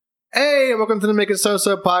Hey, welcome to the Make It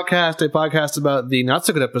So-So podcast, a podcast about the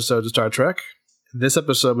not-so-good episodes of Star Trek. This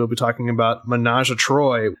episode, we'll be talking about Menage a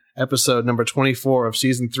Troi, episode number 24 of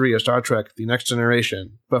Season 3 of Star Trek, The Next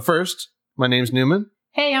Generation. But first, my name's Newman.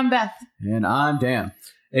 Hey, I'm Beth. And I'm Dan.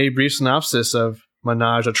 A brief synopsis of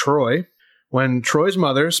Menage a Troi. When Troy's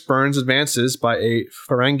mother spurns advances by a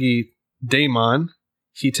Ferengi daemon,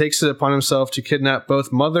 he takes it upon himself to kidnap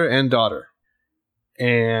both mother and daughter.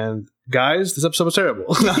 And guys, this episode was terrible.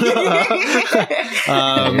 It's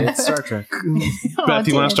Star Trek. Beth,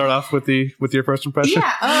 you want to start off with your first impression?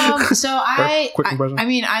 Yeah. So quick impression?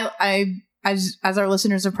 I as our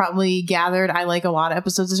listeners have probably gathered, I like a lot of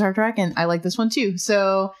episodes of Star Trek, and I like this one too.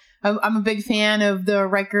 So I'm a big fan of the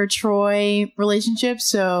Riker-Troy relationship,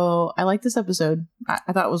 so I like this episode. I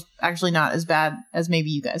thought it was actually not as bad as maybe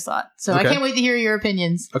you guys thought. So okay. I can't wait to hear your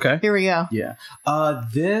opinions. Okay. Here we go. Yeah.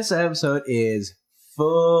 This episode is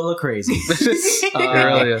full of crazy. It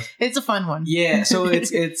really is. It's a fun one. Yeah. So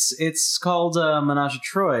it's called Menage a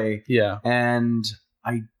Troi. Yeah. And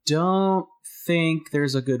I don't think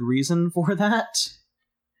there's a good reason for that.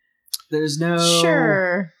 There's no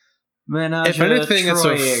Menage if anything, it's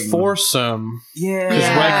a Troying. foursome. Yeah. Because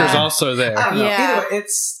Riker's also there. I don't know. Yeah. Either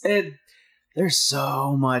way, there's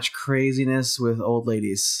so much craziness with old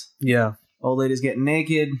ladies. Yeah. Old ladies getting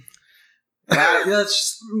naked.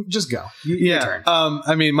 Let's just go. Your turn.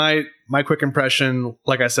 I mean, my quick impression,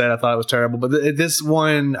 like I said, I thought it was terrible. But this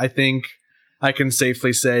one, I think I can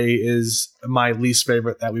safely say is my least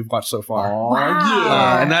favorite that we've watched so far. Oh, Wow.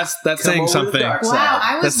 yeah. And that's saying something. Wow,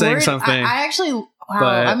 I was That's saying worried. something. I actually,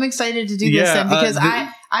 But- I'm excited to do this then because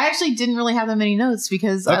I actually didn't really have that many notes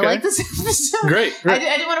because I Okay. like this episode. Great. I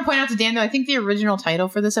did want to point out to Dan though, I think the original title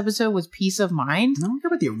for this episode was Peace of Mind. I don't care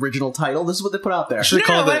about the original title. This is what they put out there. Should've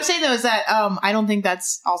No, called what it- I'm saying though is that I don't think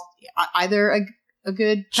that's either a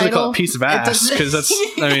good Should have title. called it Piece of Ass, because that's,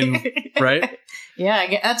 I mean, right?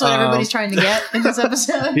 Yeah, that's what everybody's trying to get in this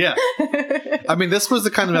episode. Yeah. I mean, this was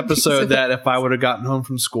the kind of episode that if I would have gotten home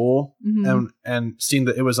from school and seen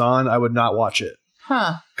that it was on, I would not watch it.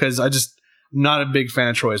 Huh. Because not a big fan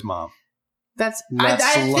of Troy's mom. That's Let's-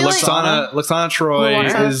 I feel like Lwaxana Troi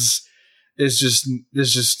Lwaxana. is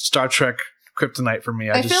just Star Trek kryptonite for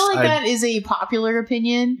me. I feel like that is a popular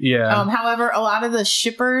opinion. Yeah. However, a lot of the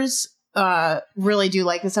shippers really do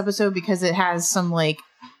like this episode because it has some like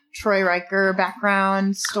Troy Riker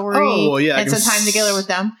background story and some time together with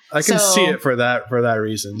them. I can see it for that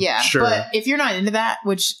reason. Yeah, sure. but if you're not into that,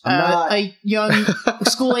 which not. a young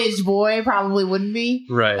school-aged boy probably wouldn't be,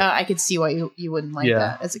 Right. I could see why you wouldn't like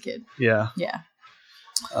that as a kid. Yeah. Yeah.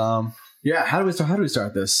 Yeah. How do we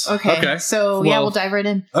start this? Okay. So Well- we'll dive right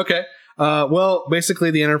in. Okay. Well,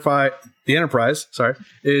 basically, the Enterprise,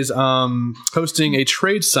 is hosting a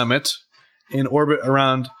trade summit in orbit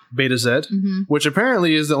around Beta Z, which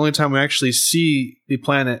apparently is the only time we actually see the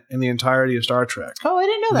planet in the entirety of Star Trek. Oh, I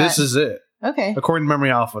didn't know that. This is it, okay. according to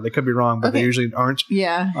Memory Alpha. They could be wrong, but they Okay. usually aren't.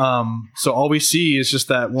 Yeah. So all we see is just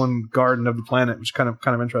that one garden of the planet, which is kind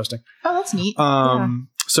of interesting. Oh, that's neat.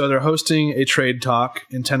 So they're hosting a trade talk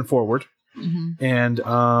in 10 Forward, and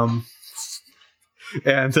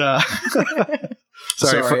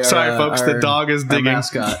sorry, folks. The dog is digging. Our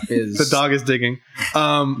mascot is The dog is digging.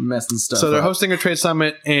 messing stuff. So they're up. hosting a trade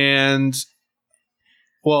summit, and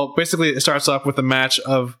well, basically it starts off with a match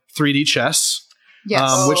of 3D chess,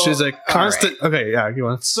 Yes. which is a constant. right. Okay, yeah, you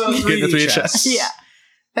want So get into 3D 3D chess. Yeah.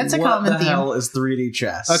 That's a what common the theme. hell is 3D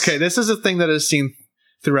chess? Okay, this is a thing that is seen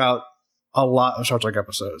throughout a lot of Star Trek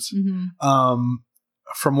episodes.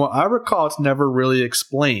 From what I recall, it's never really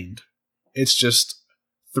explained. It's just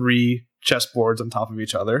 3 chessboards on top of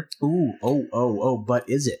each other. Ooh, but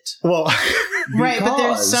is it? Well, Right, but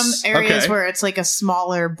there's Because- some areas okay. where it's like a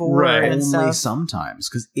smaller board Right. and Only stuff. sometimes,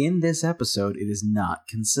 because in this episode, it is not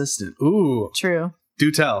consistent. ooh, True.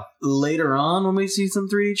 do tell. Later on, when we see some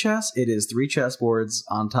 3D chess, it is 3 chessboards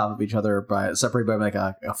on top of each other, separated by like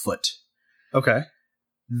a foot. Okay,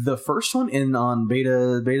 The first one on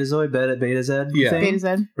Beta Z Yeah. thing Beta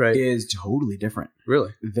Z. right. is totally different.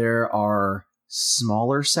 Really? There are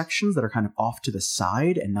smaller sections that are kind of off to the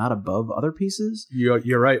side and not above other pieces. You're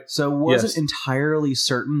right. So I wasn't Yes. entirely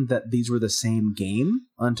certain that these were the same game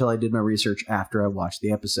until I did my research after I watched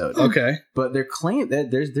the episode. Okay. But their claim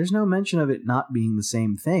that there's no mention of it not being the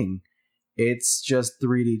same thing. It's just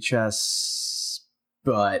 3D chess,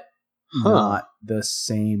 but not the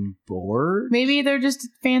same board. Maybe they're just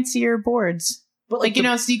fancier boards. But Like, you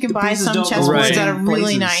know, so you can the buy pieces some don't go chessboards right. that are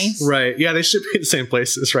really places. nice. Right. Yeah, they should be in the same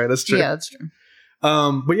places, right? That's true. Yeah, that's true.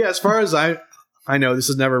 But yeah, as far as I know, this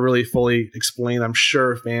is never really fully explained. I'm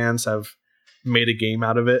sure fans have made a game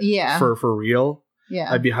out of it Yeah. for real.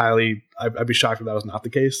 Yeah. I'd be shocked if that was not the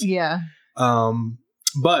case. Yeah.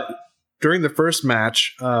 But during the first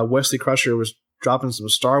match, Wesley Crusher was dropping some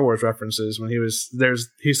Star Wars references when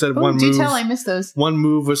he said one do move. tell, I missed those. One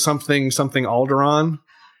move was something Alderaan,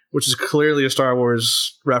 which is clearly a Star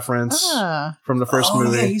Wars reference from the first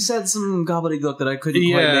movie. Yeah, he said some gobbledygook that I couldn't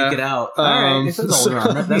quite make it out. All right, if it's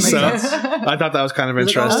Alderaan, that makes so, sense. I thought that was kind of Like,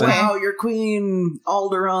 interesting. oh, wow, your queen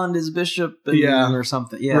Alderaan is bishop, or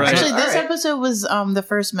something. Yeah, Right. Actually, this All right. episode was the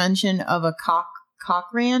first mention of a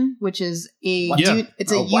Cochran, which is Yeah.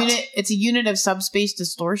 it's a unit. It's a unit of subspace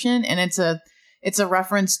distortion, and it's a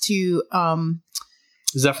reference to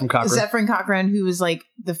Zephyr Cochrane. Zephyr Cochrane, who was like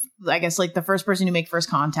the first person to make first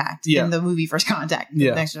contact in the movie First Contact,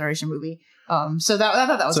 the Next Generation movie. So I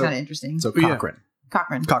thought that was kind of interesting. So Cochrane.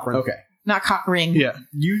 Cochrane. Okay. Not Cockring. Yeah.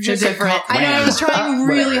 You They're just said different. Cochrane. I know I was trying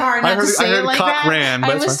really hard not to say it like Cochrane, that.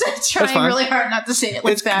 but I was trying fine. really hard not to say it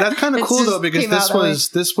like that. That's kind of It's cool just though, because came out that way.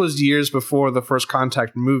 this was years before the First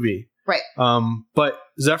Contact movie. Right. But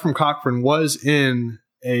Zephyr Cochrane was in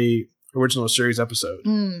a original series episode.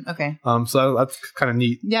 Okay. So that's kind of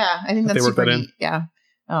neat. Yeah, I think That that's they worked super that in. neat. Yeah.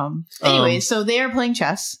 Anyway, so they are playing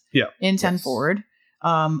chess. Yeah. In 10 Yes. forward.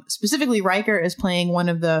 Specifically, Riker is playing one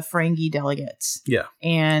of the Ferengi delegates. Yeah.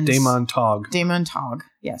 And Damon Tog. Damon Tog,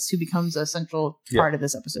 yes, who becomes a central part of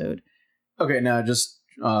this episode. Okay, now just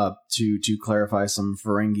to clarify some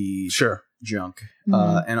Ferengi Sure. junk,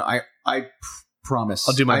 Mhm. and I promise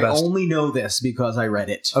I'll do my best. I only know this because I read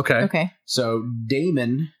it. Okay. Okay. So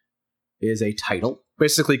Damon is a title.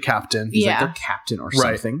 Basically captain. He's Yeah. like their captain or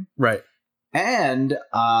Right. something. Right. And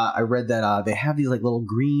I read that they have these like little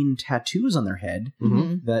green tattoos on their head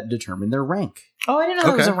Mhm. that determine their rank. Oh, I didn't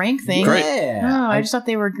know that was a Okay. rank thing. Great. Yeah. Oh, I just thought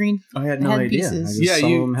they were green. I had no head idea. pieces. I just Yeah,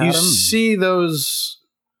 saw them had you 'em. see those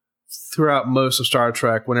throughout most of Star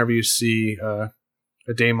Trek whenever you see a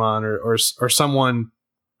daemon or someone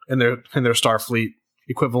in their Starfleet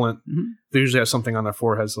equivalent. Mhm. They usually have something on their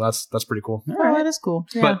forehead, so that's pretty cool. All Oh, right. that is cool.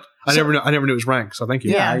 Yeah. But I never knew his rank, so thank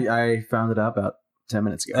you. Yeah, Yeah. I found it out about 10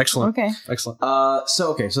 minutes ago. Excellent. Okay. Excellent.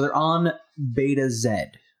 So they're on Beta Z.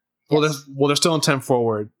 Well, Yes. they're still in 10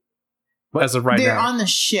 forward What? as of right They're now. on the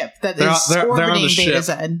ship that They're is on- they're on orbiting the Beta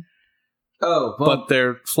ship. Z. Oh, well, but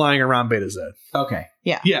they're flying around Beta Z. okay.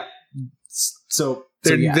 Yeah, So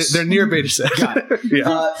they're near Beta Z. Got it.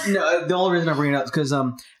 Yeah. No, the only reason I'm bringing it up is because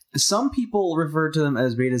some people refer to them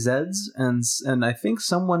as Beta Zs, and I think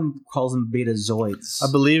someone calls them Beta Zoids. I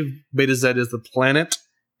believe Beta Z is the planet.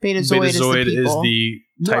 Beta Zoid is the Betazoid people. is the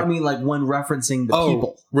No, type. I mean like when referencing the oh,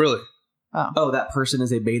 people. really? Oh, that person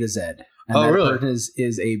is a Beta Z, and Oh, that really? person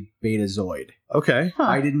is a Beta Zoid. Okay. Huh.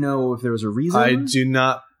 I didn't know if there was a reason. I do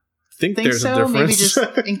not think there's so? a difference. Maybe just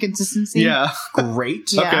inconsistency. yeah.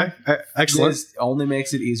 Great. Yeah. Okay. Excellent. This only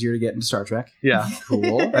makes it easier to get into Star Trek. Yeah.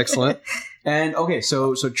 Cool. Excellent. And okay,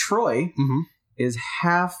 so Troy Mm-hmm. is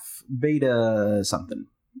half Beta something.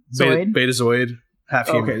 Zoid. Betazoid, half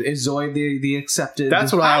human. Okay, is Zoid the accepted?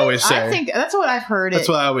 That's what I always say. I think that's what I've heard. That's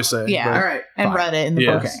what I always say. Yeah. but All right, and fine. read it in the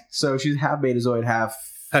Yeah. books. Okay, so she's half Betazoid, half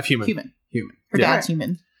half human. Human. human. Her Yeah. dad's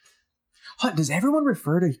human. What, does everyone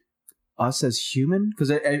refer to us as human? Because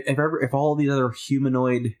if all these other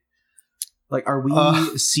humanoid, like, are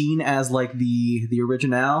we seen as like the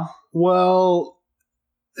original? Well,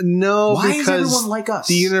 no, Why is because everyone like us?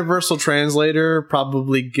 the universal translator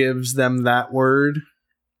probably gives them that word,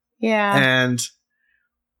 Yeah. and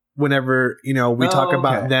whenever we talk okay.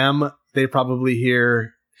 about them, they probably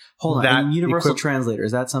hear Hold on, that and universal equip- translator,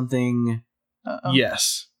 is that something Uh-oh.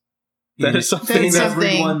 yes. That is something That's in that something-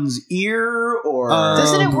 everyone's ear or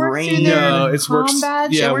Doesn't it work brain? through their no, it works. comm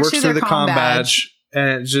badge? Yeah, It it works works through through their the comm comm badge.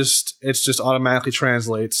 badge, and it just automatically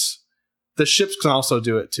translates. The ships can also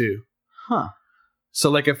do it too. Huh. So,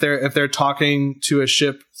 like if they're talking to a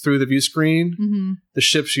ship through the view screen, Mhm. the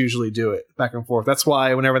ships usually do it back and forth. That's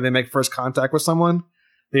why whenever they make first contact with someone,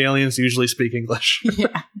 the aliens usually speak English.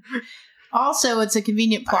 Yeah. Also, it's a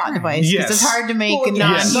convenient plot device because Yes. it's hard to make Well,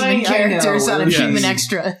 yes. non-human I characters know. out of Yes. human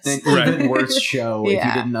extras. An Right. even worse show if you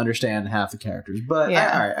Yeah. didn't understand half the characters. But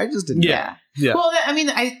Yeah. all right, I just didn't. Yeah. Yeah. Well, I mean,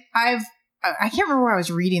 I can't remember where I was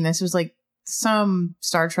reading this. It was like some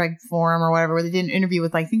Star Trek forum or whatever where they did an interview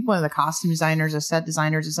with, I think, one of the costume designers or set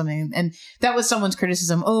designers or something, and that was someone's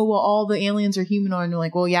criticism. Oh, well, all the aliens are humanoid, and they're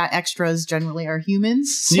like, well, yeah, extras generally are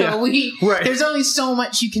humans, so Yeah. Right. there's only so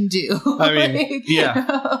much you can do. I mean,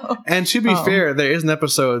 yeah. And to be Oh. fair, there is an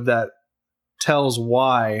episode that tells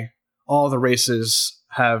why all the races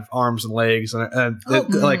have arms and legs, and Oh,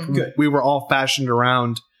 like good. we were all fashioned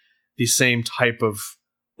around the same type of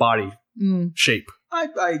body Mm. shape.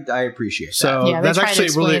 I appreciate that. So Yeah, they that's try to actually a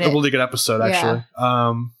explain it. really good episode. Actually,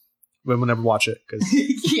 we will never watch it because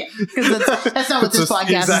Yeah, because that's not what this That's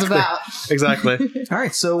podcast is about. Exactly. All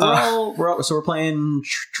right, so we're playing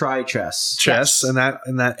try chess. Chess, and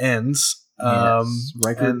that ends. Yes.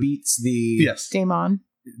 Riker and- beats the Yes. Damon.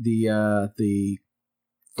 the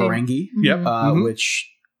Ferengi, Yep. Mhm. Mhm. which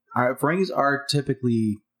Ferengis are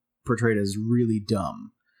typically portrayed as really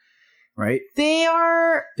dumb, right? They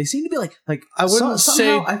are. They seem to be like I wouldn't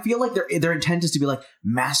somehow say- I feel like their intent is to be like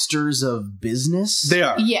masters of business. They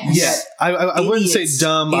are. Yes. Yeah. I wouldn't say Idiots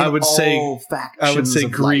dumb. in I would say all factions of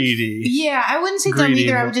life. greedy. Yeah, I wouldn't say dumb Greedy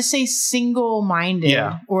either. I more- would just say single-minded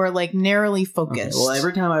Yeah. or like narrowly Okay, focused. well,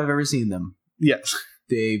 every time I've ever seen them, Yes.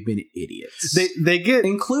 they've been idiots. They get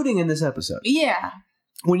including in this episode. yeah.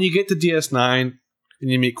 when you get to DS9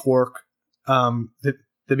 and you meet Quark,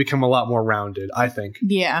 they become a lot more rounded, I think.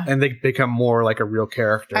 Yeah. And they become more like a real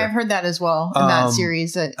character. I've heard that as well in that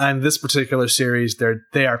series. That And this particular series,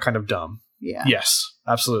 they are kind of dumb. yeah. Yes,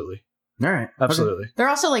 absolutely. All right, Absolutely. They're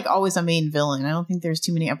also like always a main villain. I don't think there's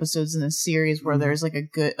too many episodes in this series where there's like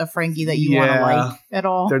a Frankie that you want to Yeah. like at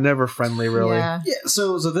all. They're never friendly, really. Yeah. Yeah,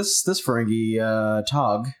 so this Ferengi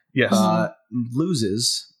Tog Yes.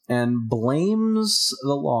 loses and blames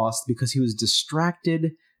the loss because he was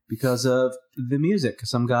distracted because of the music.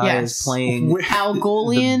 Some guy Yes. is playing.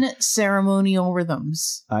 Algolian ceremonial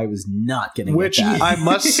rhythms. I was not getting Which that. I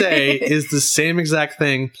must say is the same exact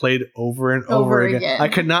thing played over and over, Over again. again. I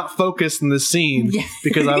could not focus in the scene Yeah.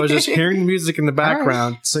 because I was just hearing the music in the All right,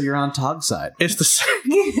 background. so you're on Tog's side. It's the same.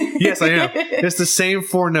 Yes, I am. It's the same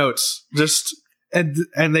 4 notes. Just and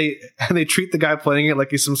they treat the guy playing it like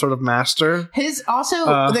he's some sort of master. His also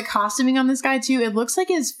the costuming on this guy too. It looks like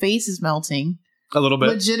his face is melting. A little bit.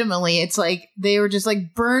 Legitimately, it's like they were just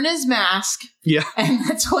like burn his mask, Yeah. and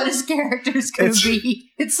that's what his character's gonna It's-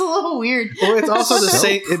 be. It's a little weird. Well, it's also the So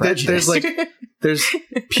same. There's prejudiced. there's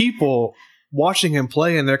people watching him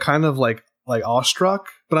play and they're kind of like awestruck,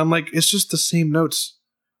 but I'm like, it's just the same notes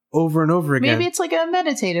over and over again. Maybe it's like a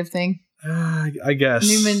meditative thing. I guess.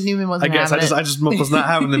 Newman I wasn't. guess I having just was not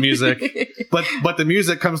having the music, but the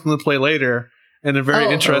music comes into play later in a very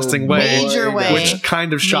Oh, interesting way, major way. which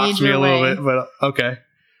kind of shocks me Major a little way. bit. But okay.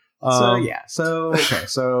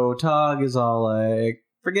 So Tog is all like,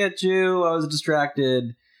 "Forget you, I was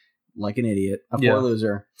distracted, like an idiot, a poor Yeah.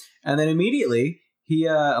 loser," and then immediately he,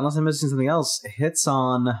 unless I'm missing something else, hits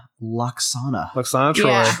on Loxana. Loxana Troy.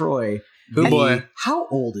 Yeah. Troy. Oh boy. How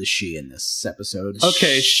old is she in this episode?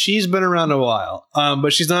 Okay, she's been around a while,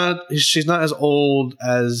 but she's not as old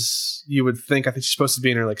as you would think. I think she's supposed to be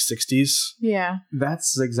in her like 60s. Yeah,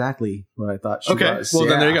 That's exactly what I thought she Okay, was. well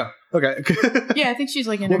then Yeah. there you go. Okay. yeah. I think she's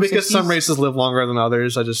like in Well, her because 60s. some races live longer than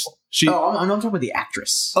others. Oh, I'm talking about the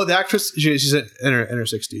actress. The actress. She's in her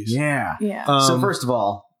 60s. Yeah. Yeah, So first of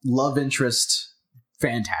all, love interest,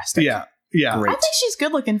 fantastic. yeah. I Great. think she's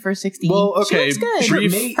good looking for 60. Well, okay, she looks good.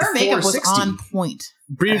 brief- Her makeup was 460. on point.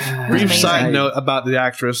 Brief amazing. side note about the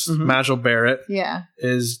actress Mhm. Majel Barrett Yeah,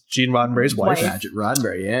 is Gene Roddenberry's wife. Wife. Magic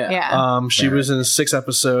Roddenberry, yeah. yeah. She was in 6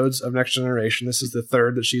 episodes of Next Generation. This is the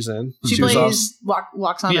 3rd that she's in. she was plays also,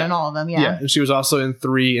 Loxana Yeah. in all of them. yeah, Yeah, and she was also in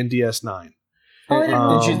 3 in DS9. Oh, I didn't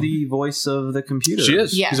know. And she's Um, the voice of the computer. She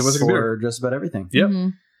is. Yes. She's a computer. For just about everything. Yep.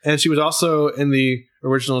 Mhm. And she was also in the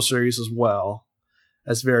original series as well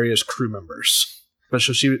as various crew members. But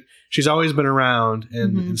so she's always been around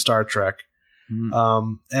in Star Trek.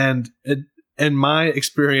 Mhm. And in my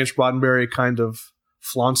experience, Roddenberry kind of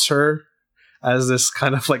flaunts her as this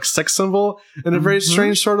kind of like sex symbol in a very Mhm.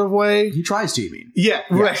 strange sort of way. He tries to, you mean? Yeah,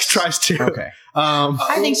 right. Yes. Tries to. Okay.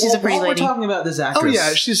 I think she's a pretty while lady. We're talking about this actress. Oh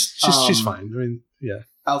yeah, she's Um, fine. I mean, yeah.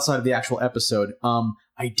 outside of the actual episode,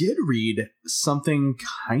 I did read something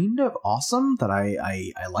kind of awesome that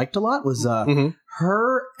I liked a lot. Was Mhm.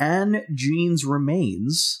 her and Jean's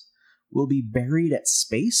remains will be buried at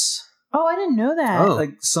space. Oh, I didn't know that. Oh.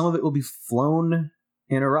 Like some of it will be flown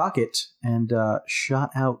in a rocket and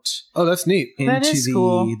shot out Oh, that's neat. into That is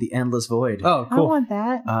cool. the endless void. Oh, I cool. want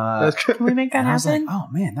that. That's good. Can we make that and I was like, happen? oh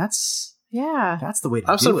man, that's Yeah. the way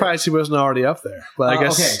to I'm do it. surprised he wasn't already up there, but I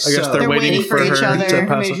guess okay, I guess so- they're They're waiting waiting for for her each other. The to pass.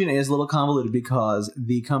 information is a little convoluted because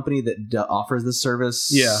the company that offers the service,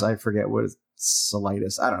 Yeah. I forget what is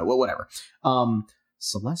Solitis. I don't know, whatever.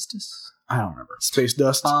 Celestis? I don't remember. Space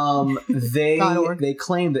dust. They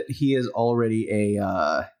claim that he is already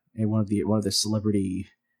a one of the celebrity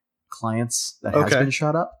clients that has Okay. been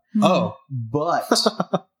shot up. Oh,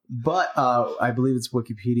 But I believe it's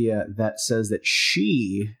Wikipedia that says that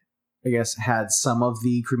she, I guess, had some of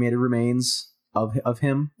the cremated remains of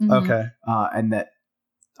him, Mhm. okay. and that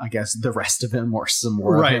I guess the rest of him or some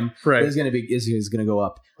more of Right, him right. is going to go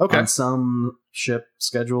up Okay. on some ship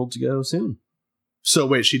scheduled to go soon. So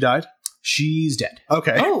wait, she died? She's dead.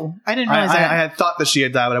 Okay. Oh, I didn't realize I that. had thought that she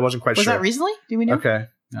had died, but I wasn't quite Was sure. that recently? Do we know? Okay. I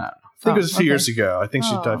don't know. I think it was a few okay. years ago. I think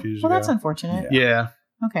she died a few years well, ago. that's unfortunate. Yeah.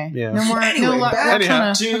 Okay. Yeah. No more. Anyway, no back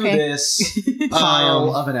Anyhow. to okay. this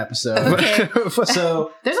pile of an episode. Okay.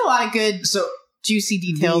 So, There's a lot of good, juicy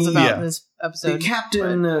details The- about yeah. this the episode.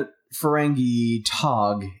 Captain Ferengi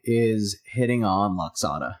Tog is hitting on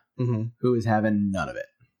Loxana, Mhm. who is having none of it.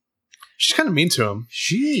 She's kind of mean to him.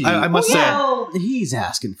 She, I must say. well, he's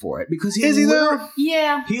asking for it because Is he though?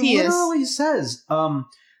 Yeah, He is. literally says,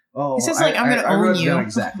 He says, like, I'm gonna I own wrote it you. down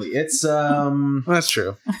exactly. It's, That's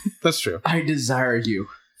true. That's true. I desire you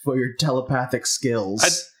for your telepathic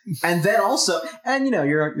skills. And then also, and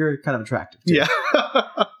you're kind of attractive too. Yeah.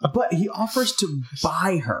 But he offers to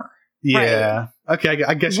buy her. Yeah. Okay,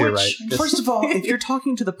 I guess you're right. Which, first of all, if you're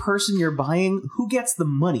talking to the person you're buying, who gets the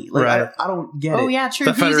money? Like, Right. I don't get Oh it. yeah, true.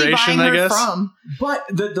 The Who's he Federation, buying I her guess? from? But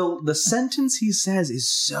the sentence he says is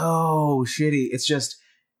so shitty. It's just,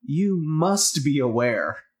 you must be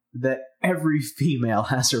aware that every female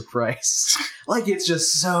has her price. Like, it's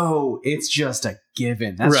just a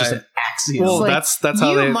given. That's just Right. an axiom. Well, like, that's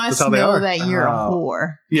how you they must that's how they know are. that you're a Oh.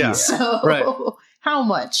 whore. Yeah. So Right. how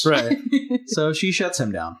much? Right. So she shuts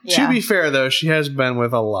him down. Yeah. To be fair, though, she has been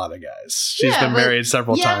with a lot of guys. She's Yeah, been but- married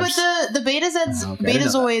several times. but the Betazeds, Oh, okay, I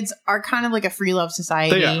didn't know Betazoids are kind of like a free love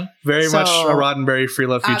society. They are very So- much a Roddenberry free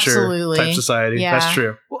love feature Absolutely. type society. Yeah. That's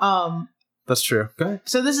true. That's true.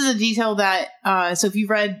 So this is a detail that so if you've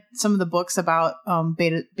read some of the books about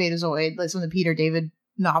Betazoid, like some of the Peter David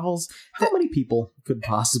novels, How many people could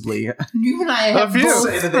possibly? you and I A have few. both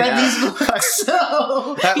Say that they read have. these books,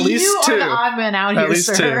 so At least you two. are the odd man out At here,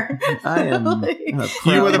 least sir. I am.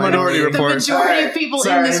 You were the minority The report. majority of people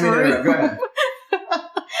Sorry, in this I didn't mean to room. interrupt. Go ahead.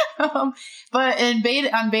 But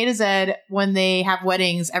on Beta Z, when they have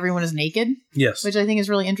weddings, everyone is naked, Yes. which I think is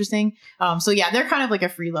really interesting. So yeah, they're kind of like a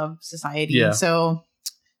free love society. Yeah. So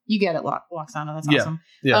you get it, Loxana. That's Yeah. awesome.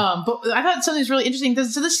 Yeah. But I thought something was really interesting.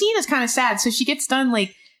 So the scene is kind of sad. So she gets done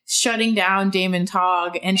like shutting down Damon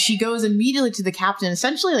Tog, and she goes immediately to the captain,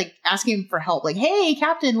 essentially like asking him for help. Like, hey,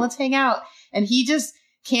 captain, let's hang out. And he just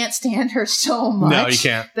can't stand her so much. No, you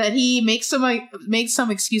can't. That he makes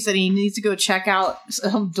some excuse that he needs to go check out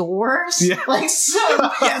some doors, Yeah. like some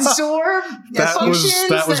door That was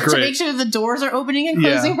functions to great. make sure the doors are opening and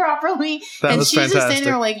Yeah. closing properly. That and was she's just fantastic. standing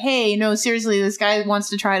there like, "Hey, no, seriously, this guy wants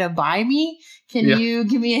to try to buy me. Can Yeah. you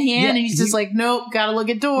give me a hand?" Yeah, and he's just like, "Nope, gotta look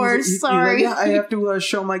at doors. He's Sorry." like, yeah, I have to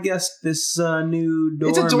show my guest this new door.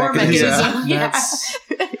 It's a door mechanism. Yeah. That's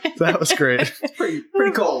That was great.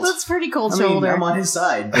 pretty cold. That's pretty cold I mean, shoulder. I'm on his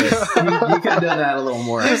side. But you could have done that a little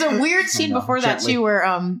more. There's a weird scene know, before that gently. too, where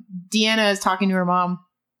Deanna is talking to her mom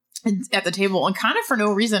at the table, and kind of for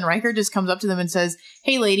no reason, Riker just comes up to them and says,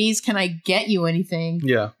 "Hey, ladies, can I get you anything?"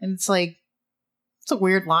 Yeah. And it's like, it's a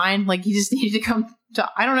weird line. Like he just needed to come to.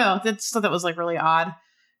 I don't know. That was like really odd,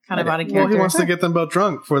 kind of out of Well, character. he wants to get them both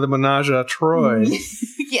drunk for the menage a Troy.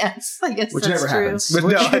 Yes, I guess Which that's never true. happens. But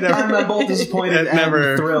Which no, it never- I'm both disappointed it and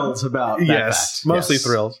never- thrilled about that Yes. fact. Mostly Yes.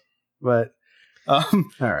 thrilled. But All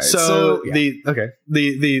right. so, yeah.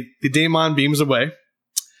 the Daemon beams away,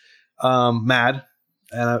 mad,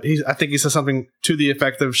 and I think he says something to the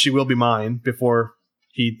effect of "She will be mine" before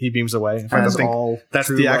he beams away. In fact, I As think all that's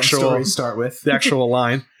true the love actual- stories start with. the actual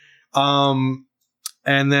line.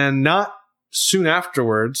 And then not soon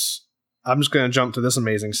afterwards, I'm just going to jump to this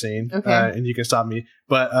amazing scene, Okay. and you can stop me.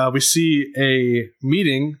 But we see a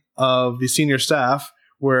meeting of the senior staff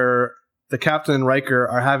where the captain and Riker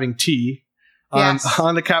are having tea Yes.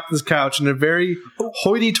 on the captain's couch in a very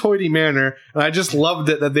hoity-toity manner, and I just loved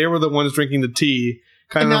it that they were the ones drinking the tea,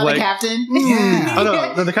 kind And of not like. the captain. Yeah.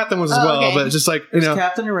 Oh no, the captain was as Oh, well, okay. but it's just like There's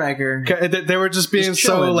Captain and Riker. they were just being Just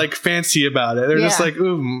so chilling. like fancy about it. They're just Yeah. like,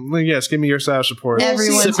 ooh, yes, give me your style support.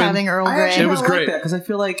 Everyone's Sipping- having Earl I Grey. actually It was kinda like great. that because I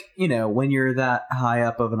feel like when you're that high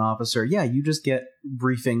up of an officer, yeah, you just get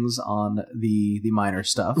briefings on the minor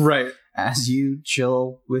stuff Right. as you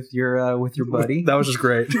chill with your buddy, That was just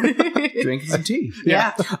great. drinking some tea.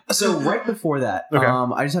 Yeah. So right before that, Okay.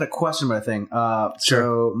 I just had a question about a thing.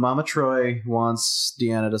 So Mama Troy wants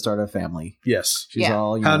Deanna to start a family. Yes. She's Yeah.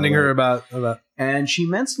 all Hounding her like- about and she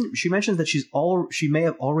mentions that she may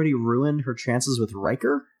have already ruined her chances with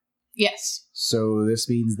Riker. Yes, So this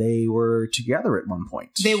means they were together at one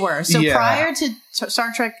point. they were. So Yeah. prior to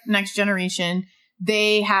Star Trek Next Generation,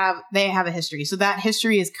 they have a history. So that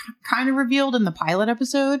history is kind of revealed in the pilot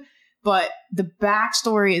episode, but the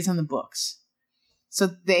backstory is in the books. So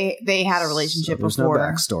they had a relationship So there's before. no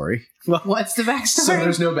backstory. What's the backstory? So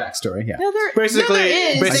there's no backstory. Yeah. no, there Basically-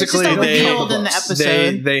 there is. basically it's just not they- revealed in the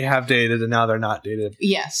episode. they have dated and now they're not dating,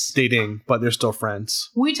 Yes, but they're still friends.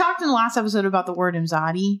 we talked in the last episode about the word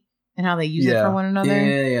Imzadi and how they use it Yeah. for one another.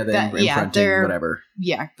 Yeah, That- imprinting, they're whatever.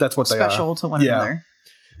 Yeah, That's what they are. special to one Yeah.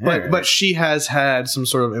 another. But she has had some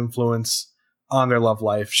sort of influence on their love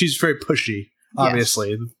life. She's very pushy,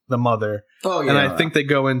 obviously, the mother. Oh, yeah. And I think they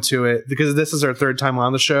go into it because this is her third time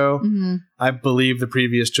on the show. Hmm. I believe the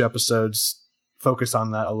previous 2 episodes focused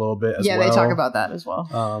on that a little bit as well. Yeah, they talk about that as well.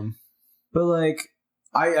 But like,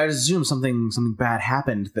 I assume something bad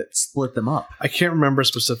happened that split them up. I can't remember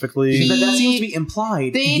specifically. But that seems to be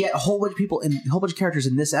implied. They- Yet a whole bunch of people and a whole bunch of characters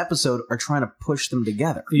in this episode are trying to push them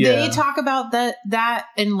together. Yeah. They talk about that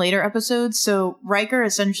in later episodes. So Riker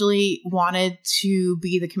essentially wanted to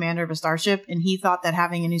be the commander of a starship, and he thought that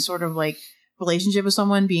having any sort of like relationship with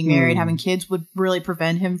someone, being married, having kids, would really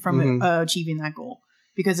prevent him from achieving that goal.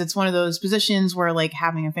 Because it's one of those positions where like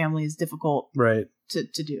having a family is difficult Right.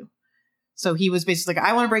 to do. So he was basically like,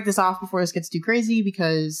 I want to break this off before this gets too crazy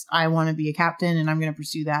because I want to be a captain and I'm going to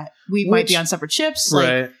pursue that. We might be on separate ships. Like,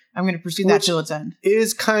 Right. I'm going to pursue that till its end.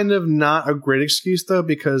 Is kind of not a great excuse, though,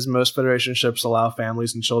 because most Federation ships allow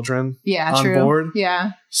families and children Yeah, on true. board.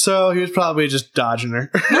 Yeah. So he was probably just dodging her.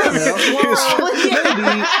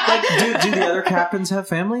 Like, do the other captains have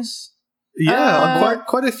families?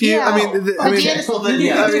 Quite a few. yeah. I mean,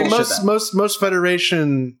 Bullshit most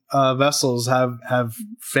Federation vessels have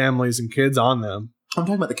families and kids on them. I'm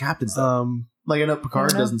talking about the captains, though. Like, I know Picard I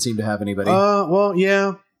don't know. doesn't seem to have anybody. Well,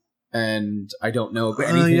 yeah. And I don't know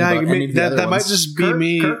anything yeah, about any of the that other might ones. just be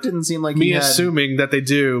me- Kirk didn't seem like Me he had... assuming that they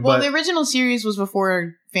do, Well, but the original series was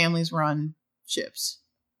before families were on ships.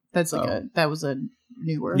 That's like that was a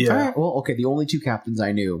newer. Yeah. All right, well, okay, the only 2 captains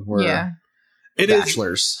I knew were Yeah. it is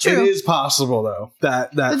bachelors. True. it is possible though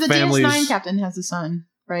that But the families. DS9 captain has a son,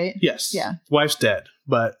 right? Yes. Yeah. Wife's dead,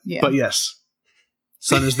 but Yeah. yes,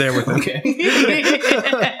 son is there with him. Okay.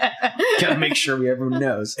 Gotta make sure everyone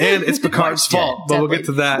knows. And it's Picard's Wife's dead. fault, but we'll get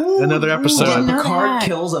to that Ooh, another didn't episode. know Picard that.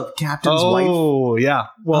 kills a captain's wife. Oh, yeah.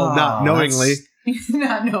 Well, not Oh, knowingly.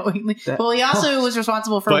 Not knowingly. That- Well, he also was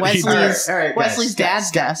responsible for But he- Wesley's All right, Wesley's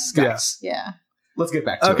guys, dad's death. guys. Yeah. Let's get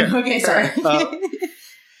back to Okay. it. Okay, sorry.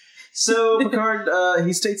 So Picard,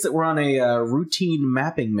 he states that we're on a routine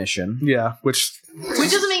mapping mission. Yeah, which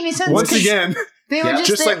Which doesn't make any sense. once because again, they were Yeah,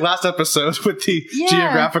 just there- like last episode with the Yeah.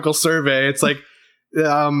 geographical survey, it's like,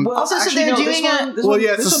 Well, Also, so they're doing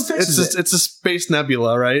it's a space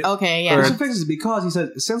nebula, right? Okay, This yeah. one fixes it because he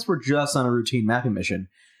said, since we're just on a routine mapping mission,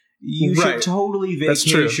 you Right. should totally That's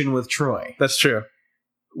true. vacation with Troy. That's true.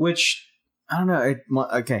 Which, I don't know.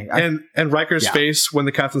 Okay. And Riker's Yeah. face when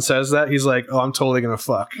the captain says that, he's like, "Oh, I'm totally gonna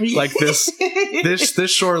fuck like this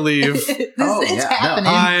shore leave. This Oh, is yeah, no. happening.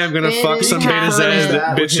 I am gonna It fuck is some Beta Z happening.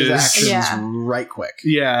 that with his bitches." actions Yeah. right quick.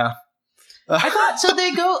 Yeah, I thought so.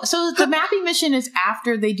 They go. So the mapping mission is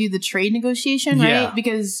after they do the trade negotiation, right? Yeah.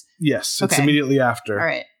 Because yes, it's Okay. immediately after. all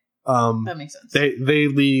right, Um, that makes sense. they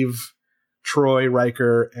leave Troy,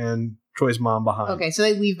 Riker, and Troy's mom behind. Okay, so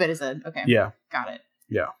they leave Beta Z. Okay, Yeah. got it.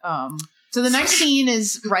 Yeah. So the next scene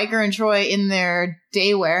is Riker and Troy in their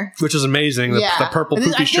day wear. Which is amazing. The purple I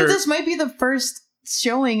poopy think shirt. this might be the first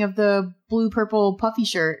showing of the blue purple puffy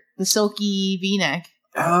shirt, the silky V-neck.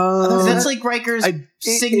 That's like Riker's I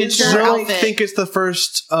signature don't outfit. think it's the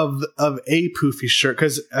first of a poofy shirt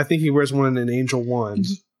because I think he wears one in Angel 1,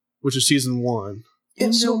 which is season 1. Yeah,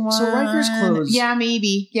 so Riker's clothes. Yeah,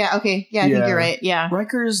 maybe. Yeah, okay. Yeah, I think Yeah. you're right. Yeah.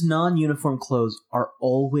 Riker's non-uniform clothes are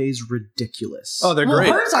always ridiculous. Oh, they're Well, great.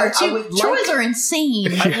 hers are I too. would Troy's like- are insane.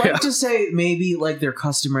 I'd Yeah. like to say maybe like they're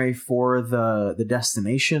customary for the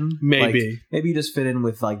destination. Maybe. Like, maybe you just fit in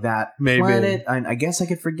with like that Maybe. planet. I guess I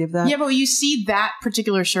could forgive that. Yeah, but you see that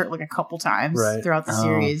particular shirt like a couple times Right. throughout the Oh.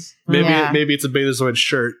 series. Maybe Yeah. maybe it's a Betazoid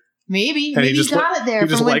shirt. Maybe And he got it there. he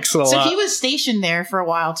just from when- likes it a so lot. he was stationed there for a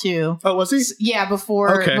while too. Oh, was he? Yeah,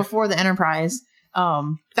 before Okay. the Enterprise.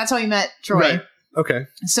 That's how he met Troy. Right. Okay.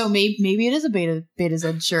 So maybe it is a Beta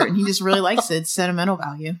Z shirt, and he just really likes it. It's sentimental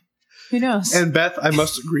value. Who knows? And Beth, I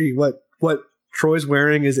must agree. What Troy's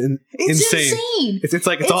wearing is it's insane. It's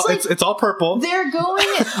like It's like- it's all purple. They're going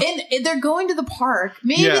they're going to the park.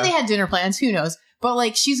 Maybe Yeah. they had dinner plans. Who knows? But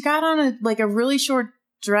like she's got on a really short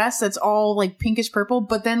dress that's all like pinkish purple,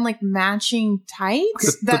 but then like matching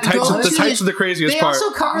tights. The tights are the craziest They part.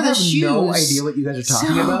 also cover I the have shoes. no idea what you guys are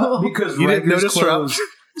talking So- about because You didn't Riker's notice clothes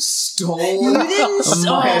stole You didn't.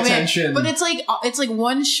 my man. attention. But it's like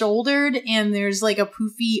one shouldered, and there's like a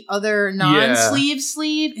poofy other non-sleeve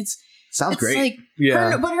sleeve. Sounds It's great. like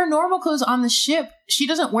yeah. but her normal clothes on the ship, she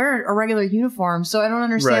doesn't wear a regular uniform, so I don't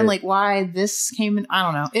understand Right. like why this came in. I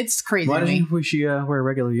don't know. It's crazy Why to me. doesn't she wear a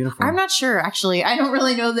regular uniform? I'm not sure actually. I don't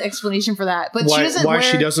really know the explanation for that. But she why doesn't wear.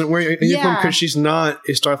 she doesn't wear a uniform Yeah. because she's not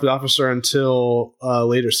a Starfleet officer until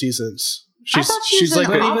later seasons. She's thought she was like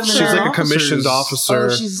an officer. a commissioned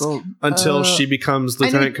officer until she becomes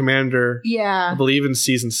lieutenant commander. Yeah, I believe in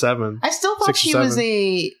season 7. I still thought 6 or she 7. was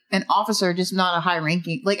an officer, just not a high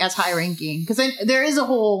ranking, like as high ranking. Because there is a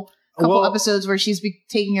whole couple episodes where she's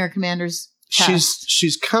taking her commander's test.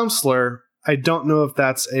 She's counselor. I don't know if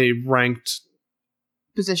that's a ranked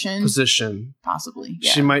position. Possibly.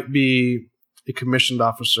 Yeah. She might be a commissioned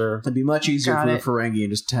officer. It'd be much easier for Ferengi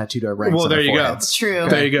and just tattooed our ranks. Well, there you go. That's true.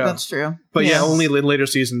 There you go. That's true. But yeah, only in later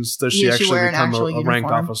seasons does she actually become a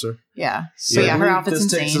ranked officer. Yeah. So her outfit's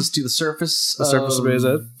insane. This takes us to the surface. The surface of Beta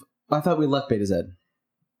Z. I thought we left Beta Z.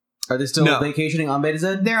 Are they still vacationing on Beta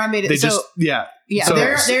Z? They're on Beta Z. Yeah. So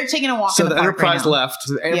they're taking a walk. So in the the park Enterprise right left.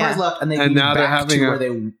 So the Enterprise left, and now they're having to where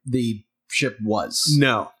the ship was.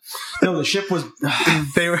 No, the ship was.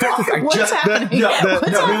 They were. What's happening?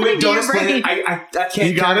 Don't explain it. I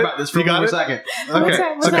can't talk about this for 1 second.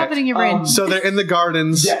 Okay. What's happening in your brain? So they're in the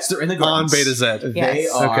gardens. Yes, they're in the gardens on Beta Z. Yes. They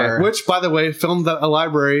are. Okay. Which, by the way, filmed at a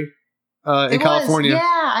library in California. Yeah,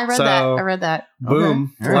 I read that.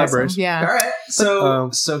 Boom, okay. libraries. Yeah. All right.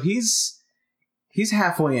 So he's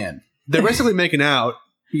halfway in. They're basically making out.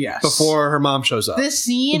 Yes. Before her mom shows up. This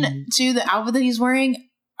scene, too, the outfit that he's wearing,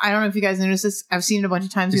 I don't know if you guys noticed this. I've seen it a bunch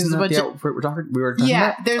of times. Isn't that the outfit we were talking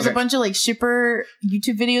about? There's a bunch of like shipper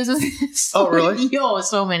YouTube videos of this. Oh, really?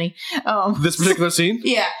 So many. This particular scene?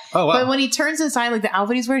 Yeah. Oh, wow. But when he turns inside, like the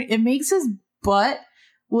outfit he's wearing, it makes his butt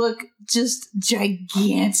look just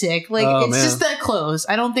gigantic. Like it's just the clothes.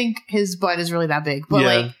 I don't think his butt is really that big, but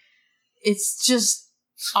like it's just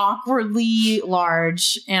awkwardly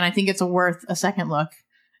large, and I think it's worth a second look.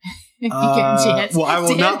 If you get a chance. Well, I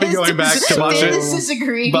will not be going back to watch it.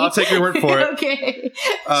 Disagree. But I'll take your word for it. Okay.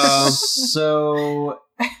 So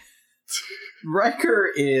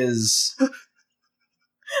Riker is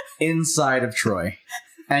inside of Troy,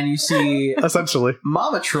 and you see essentially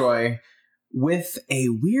Mama Troy with a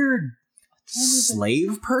weird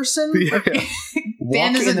slave person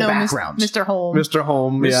Dan walking in the know background. Mr. Holm. Mr.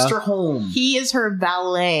 Holm, yeah. Mr. Holm. He is her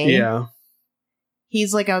valet. Yeah.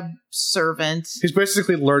 He's like a servant. He's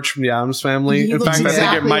basically Lurch from the Addams Family. He In fact, exactly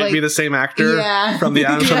I think it might be the same actor from the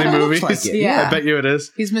Addams Family movies. Like it. Yeah. I bet you it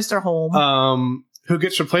is. He's Mr. Holm. Who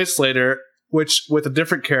gets replaced later, which with a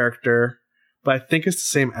different character, but I think it's the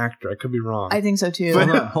same actor. I could be wrong. I think so too.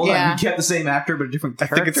 Hold on. You get the same actor, but a different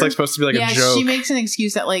character? I think it's like supposed to be like a joke. She makes an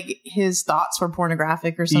excuse that like his thoughts were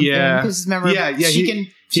pornographic or something. Yeah. Because remember,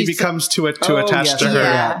 he becomes too attached to her.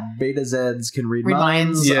 Yeah. Beta Zeds can read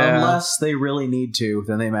minds unless they really need to,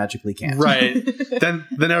 then they magically can't. Right. then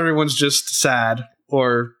everyone's just sad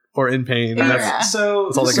or in pain. And that's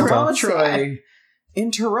all they can tell. Troy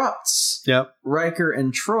interrupts Riker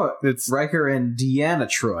and Deanna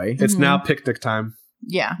Troy. It's now picnic time.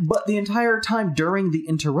 Yeah. But the entire time during the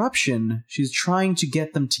interruption, she's trying to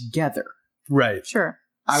get them together. Right. Sure.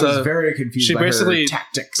 I was very confused by her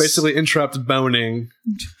tactics. Basically interrupted boning.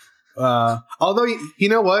 Although, you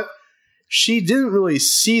know what? She didn't really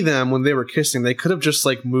see them when they were kissing. They could have just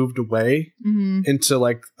like moved away into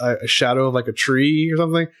like a shadow of like a tree or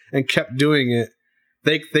something and kept doing it.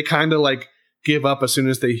 They kind of like give up as soon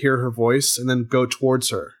as they hear her voice and then go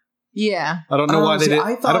towards her. Yeah. I don't know why they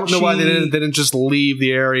didn't. I don't know why they didn't just leave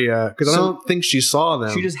the area because I don't think she saw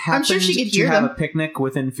them. She just happened to have a picnic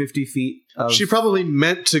within 50 feet of... She probably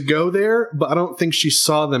meant to go there, but I don't think she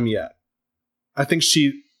saw them yet. I think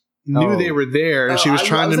she knew they were there and she was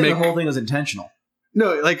trying to make... the whole thing was intentional.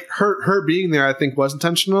 No, like her being there I think was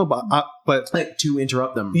intentional, but like to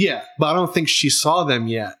interrupt them. Yeah, but I don't think she saw them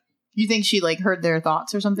yet. You think she like heard their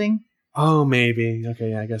thoughts or something? Oh, maybe. Okay,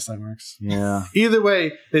 yeah, I guess that works. Yeah. Either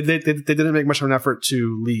way, they didn't make much of an effort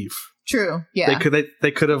to leave. True. Yeah.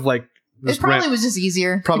 They could have like. It probably was just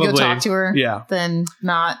easier to go talk to her. Yeah. Than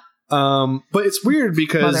not. But it's weird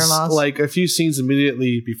because Mother-in-laws. like a few scenes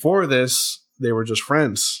immediately before this, they were just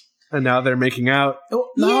friends, and now they're making out.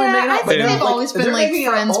 I think they've always been like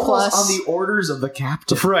friends plus on the orders of the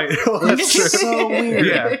captain. Right. Well, that's true. So weird.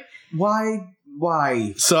 Yeah. Why?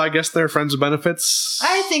 So I guess they're friends with benefits.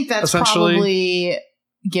 I think that's probably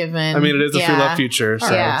given. I mean, it is a Free Love future.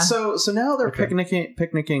 So. Yeah. So now they're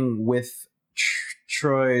picnicking with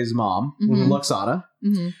Troy's mom, Luxana,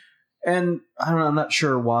 and I don't know. I'm not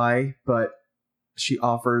sure why, but she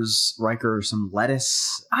offers Riker some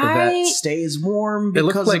lettuce that stays warm. It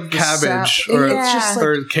looked like cabbage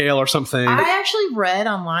or kale or something. I actually read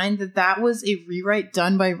online that was a rewrite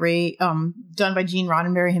done by Gene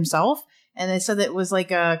Roddenberry himself. And they said that it was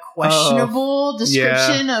like a questionable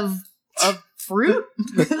description of fruit.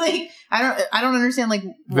 Like I don't understand like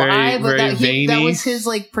why, but that was his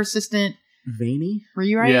like persistent veiny. Were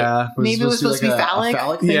you right? Yeah. Maybe it was supposed to be like phallic. a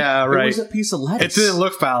phallic thing? Yeah, right. It was a piece of lettuce. It didn't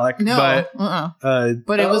look phallic, No, but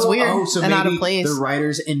but it was weird so and out of maybe place. the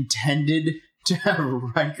writers intended to have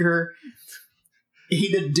Riker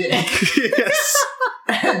eat a dick, yes.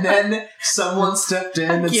 and then someone stepped in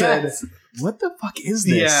and Yes. said, "What the fuck is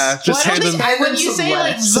this?" Yeah, just Well, I hand don't them. think, when Hand you them say some like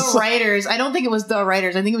lettuce. the writers, I don't think it was the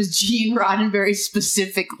writers. I think it was Gene Roddenberry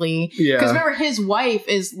specifically. Because Yeah. remember, his wife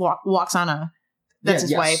is Waxana. That's Yeah,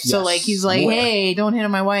 his yes, wife. So yes. like he's like, Where? hey, don't hit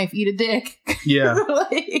on my wife. Eat a dick. Yeah.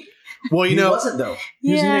 Like, Well, He you know, wasn't though.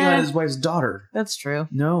 He was Yeah. eating on his wife's daughter. that's true.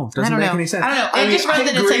 No, I doesn't don't make know. any sense. I don't know. I just read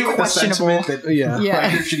that it's, agree like, with the questionable. sentiment that Yeah. Yeah.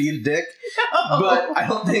 Riker should eat a dick, but I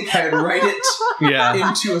don't think I'd write it yeah.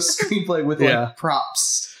 into a screenplay with Yeah. like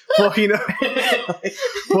props. Well, you know.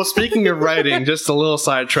 Well, speaking of writing, just a little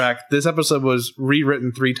sidetrack. This episode was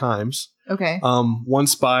rewritten 3 times. Okay.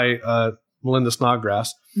 Once by Melinda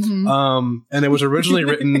Snodgrass. Mhm. And it was originally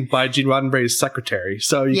written by Gene Roddenberry's secretary.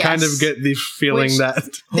 So you kind of Yes. get the feeling Which- that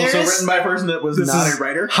There Also is- written by a person that was This not is a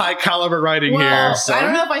writer. high caliber writing well, here. So I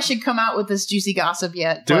don't know if I should come out with this juicy gossip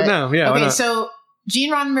yet. do but, it now. Yeah. why okay, not? so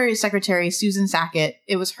Gene Roddenberry's secretary, Susan Sackett,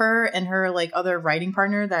 it was her and her like other writing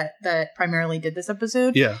partner that primarily did this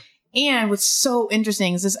episode. Yeah. And what's so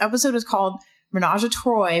interesting is this episode is called Menage a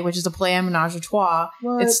Troy, which is a play on Menage a Trois.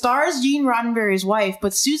 It stars Gene Roddenberry's wife,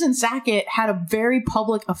 but Susan Sackett had a very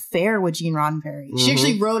public affair with Gene Roddenberry. She Mhm.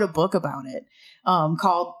 actually wrote a book about it,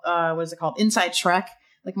 called what is it called? Inside Trek,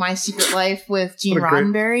 like My Secret Life with Gene What a great-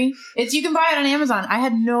 Roddenberry. You can buy it on Amazon. I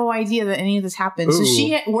had no idea that any of this happened. So Ooh.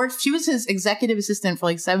 she worked. She was his executive assistant for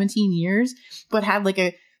like 17 years, but had like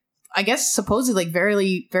I guess supposedly like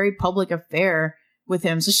very very public affair with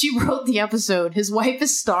him. So she wrote the episode. His wife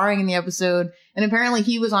is starring in the episode, and apparently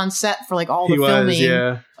he was on set for like all the He was, filming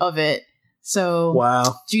yeah. of it. So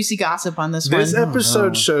Wow. juicy gossip on this This one. episode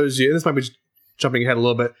no. shows you, this might be jumping ahead a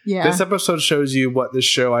little bit. Yeah. This episode shows you what this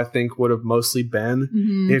show, I think, would have mostly been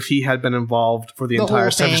Mhm. if he had been involved for the The entire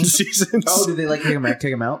whole 7 thing. seasons. Oh, did they like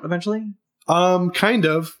take him out eventually? Kind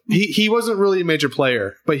of. He wasn't really a major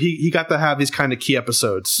player, but he got to have these kind of key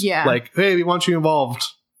episodes. Yeah. Like, hey, we want you involved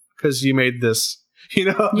because you made this. You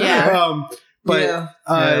know? Yeah. But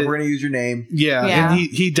yeah, we're gonna use your name. yeah, Yeah. and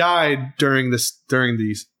he died during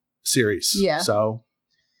these series. Yeah. So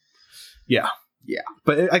yeah. Yeah.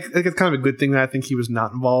 But I think it's kind of a good thing that I think he was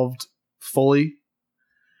not involved fully.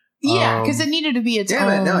 Yeah, because it needed to be its Damn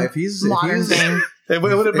own it! No, if he's modern thing. It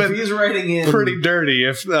would have if been he's writing in pretty dirty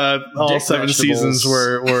if all Dick 7 vegetables. seasons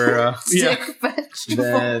were yeah. Dick vegetable.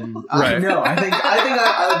 then Right. no, I think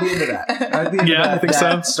I would be into that. I'd be into Yeah, I that, think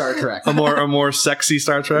that so. Star Trek. a more sexy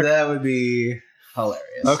Star Trek. That would be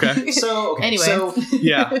hilarious. Okay. So Anyway. so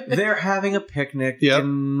Yeah. they're having a picnic, Yep.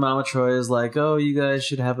 and Mama Troy is like, "Oh, you guys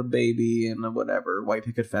should have a baby and a whatever white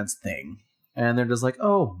picket fence thing." And they're just like,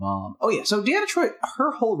 "Oh, Mom." Oh yeah. So Deanna Troy,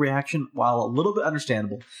 her whole reaction, while a little bit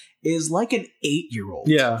understandable, is like an 8-year-old.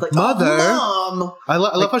 Yeah. like, Mother. "Oh, Mom." I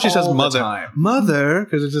love Like, how she says all the mother. time. Mother,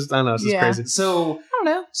 because it's just, I don't know, it's just Yeah. crazy. So I don't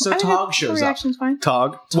know. So I think Tog the shows up. reaction's fine.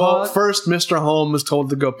 Tog. Well, Tog. first, Mr. Holmes is told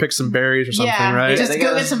to go pick some berries or something, Yeah, right? just they go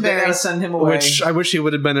gotta- get some they gotta berries. send him away. Which I wish he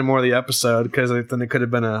would have been in more of the episode, because then it could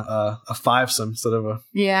have been a fivesome instead of a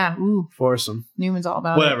Yeah. Ooh, foursome. Newman's all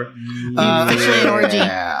about Whatever. it. Uh, Officially an orgy.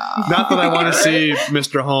 Not that I want to see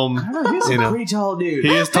Mr. Home. I don't know, he's You a know. pretty tall dude.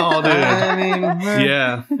 He is tall, dude. I mean,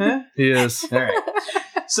 Yeah, Huh? he is. All right.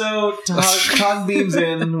 So Tog beams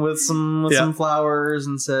in with some Yeah. flowers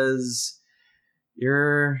and says,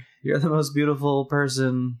 "You're the most beautiful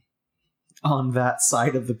person on that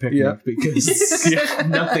side of the picnic Yeah. because Yeah.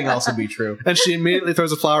 nothing else would be true." And she immediately throws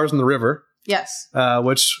the flowers in the river, Yes.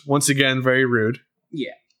 which, once again, very rude.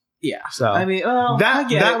 Yeah. So, I mean, well, That- I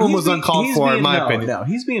get that it. one He's was uncalled he's for, in being- my no, opinion. No,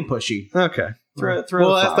 he's being pushy. okay. Throw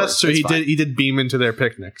well, the that's flowers. true. It's fine. He did beam into their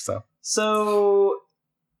picnic, so.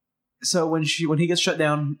 So when he gets shut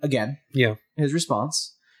down again, Yeah. his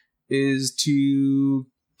response is to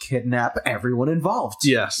kidnap everyone involved.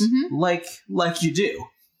 Yes. Mhm. Like you do.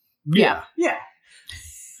 Yeah. Yeah.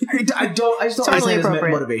 I just don't Totally understand his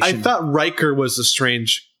appropriate. motivation. I thought Riker was a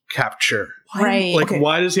strange capture. Right. Like,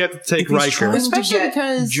 why does he have to take If he's Riker? trying to Especially get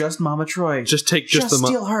because- just Mama Troy, Just take just the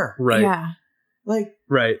steal her. Right. Yeah. Like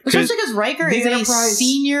Right. 'Cause- Especially because Riker the is a Enterprise-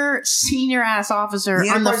 senior ass officer The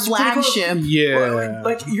on the Enterprise is pretty close. flagship. yeah.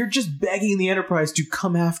 like you're just begging the Enterprise to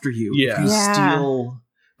come after you. Yeah. If you Yeah. steal.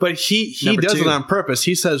 But he Number does two. it on purpose.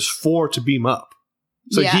 He says 4 to beam up.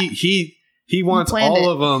 So Yeah. he wants planned all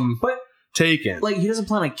it. of them But taken. like he doesn't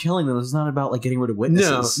plan on killing them. It's not about like getting rid of no,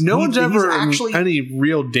 witnesses. no He- one's he's ever actually in any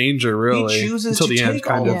real danger, really. He chooses until to the end, take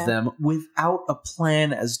kind all of. Yeah. of them without a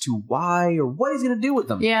plan as to why or what he's going to do with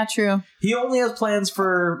them. Yeah, true. He only has plans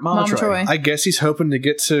for Mama Mama Troy. Troy. I guess he's hoping to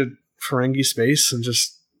get to Ferengi space and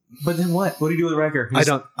just But then what? What do you do with Riker? I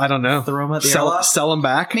don't know. Throw him at the Sell airlock? him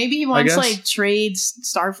back. Maybe he wants like trades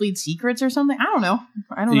Starfleet secrets or something. I don't know.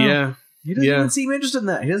 Yeah. He doesn't even seem interested in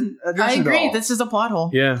that. He doesn't address I it agree. at all. This is a plot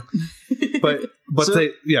hole. Yeah. But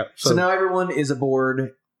So now everyone is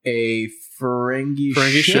aboard a Ferengi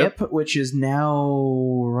ship, which is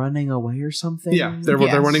now running away or something. Yeah, they're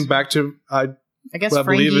running back to I guess what I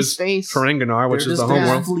believe is space. Ferenginar, which is the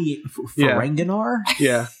homeworld. Ferenginar?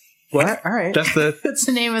 Yeah. What? All right. That's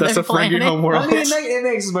the name of that's their the Ferengi planet. homeworld. I mean, it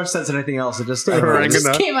makes as much sense as anything else. It just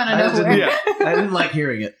Ferenginar. Came out of nowhere. Yeah. I didn't like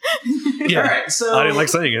hearing it. Yeah. All right, so I didn't like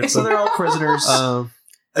saying it. So they're all prisoners.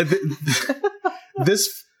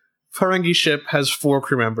 This Ferengi ship has 4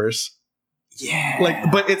 crew members. Yeah.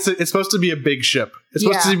 But it's supposed to be a big ship. It's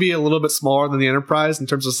supposed to be a little bit smaller than the Enterprise in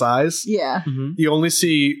terms of size. Yeah. Mm-hmm. You only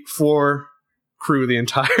see 4 crew the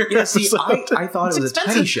entire. Yeah. See, episode. I thought it was a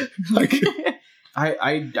tiny ship.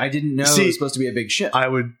 I didn't know it was supposed to be a big ship. I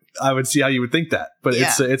would see how you would think that, but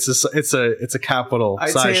it's a capital I'd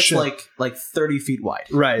size say it's ship. like 30 feet wide.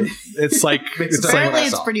 Right. It's like Apparently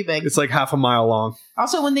it's pretty big. It's like half a mile long.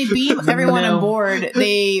 Also, when they beam everyone on board,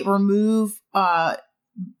 they remove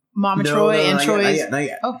Mama Troy and Troy's. Not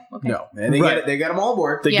yet. Oh, okay. No, and they got them all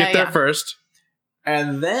aboard. They get there first.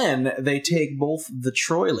 And then they take both the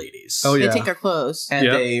Troy ladies. Oh, yeah. They take their clothes. And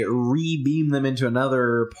they re-beam them into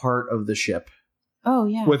another part of the ship. Oh,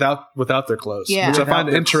 yeah. Without their clothes. Yeah. Which I Without find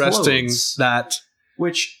their interesting clothes. that...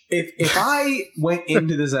 Which, if I went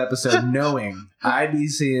into this episode knowing I'd be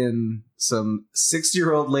seeing some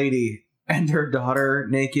 60-year-old lady and her daughter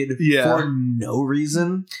naked for no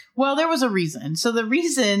reason. Well, there was a reason. So the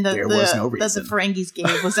reason that that the Ferengis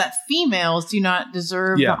gave was that females do not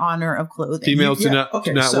deserve the honor of clothing. Females do not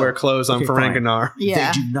wear clothes on Ferenginar.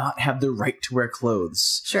 Yeah. They do not have the right to wear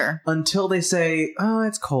clothes. Sure. Until they say, oh,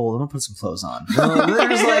 it's cold. I'm going to put some clothes on. They're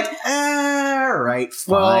just like, all right,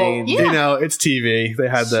 fine. Well, it's TV. They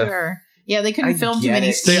had the... Sure. Yeah, they couldn't film too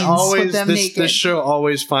many scenes with them naked. This show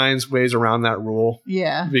always finds ways around that rule.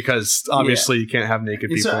 Yeah, because obviously you can't have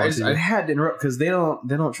naked people. I had to interrupt because they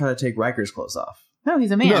don't try to take Riker's clothes off. No,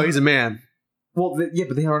 he's a man. No, he's a man. Well,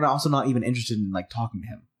 but they are also not even interested in like talking to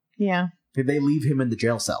him. Yeah, they leave him in the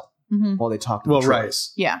jail cell while they talk to the Troys. Right.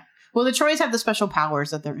 Yeah. Well, the Troys have the special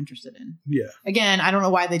powers that they're interested in. Yeah. Again, I don't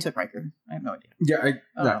know why they took Riker. I have no idea. Yeah,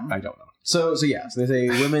 I don't know. So they say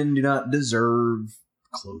women do not deserve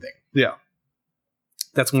clothing. Yeah.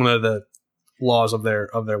 That's one of the laws of their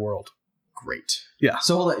world. Great. Yeah.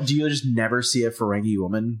 So do you just never see a Ferengi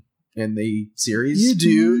woman in the series? You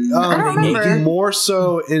do. I don't remember. More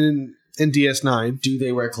so in DS9. Do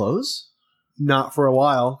they wear clothes? Not for a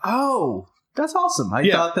while. Oh, that's awesome. I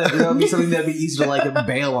thought that would be something that'd be easy to like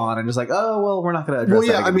bail on and just like, oh, well, we're not going to address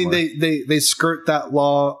that I mean, anymore. they skirt that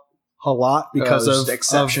law a lot because of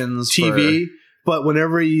exceptions of TV. But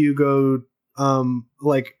whenever you go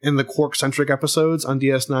like in the Quark-centric episodes on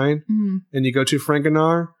DS9 and you go to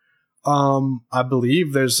Ferenginar, I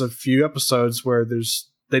believe there's a few episodes where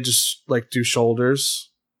they just like do shoulders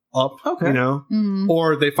up, you know,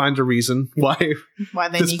 or they find a reason why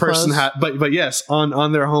they this need person clothes. had, but yes,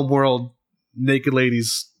 on their home world, naked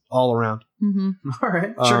ladies all around. All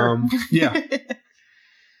right, sure. Yeah.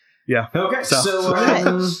 Yeah. Okay.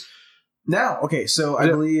 So now, so I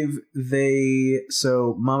believe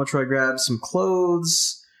Mama Troy grabs some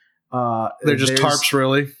clothes. They're just tarps,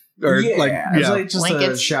 really. Or it's like just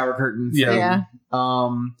blankets. a shower curtain thing. Yeah.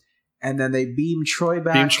 And then they beam Troy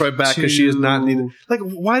back. Because she is not needed. Like,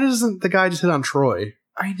 why doesn't the guy just hit on Troy?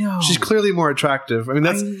 I know. She's clearly more attractive. I mean,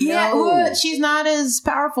 that's... well, she's not as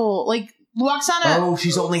powerful. Like, Lwaxana... Oh,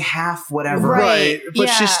 she's only half whatever. Right. But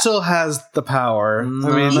she still has the power. I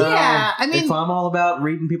mean... if I'm all about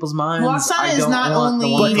reading people's minds, Lwaxana is not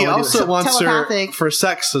only... But he also wants telepathic. her for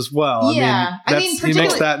sex as well. Yeah. He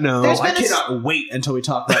makes that known. I cannot wait until we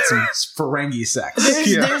talk about some Ferengi sex.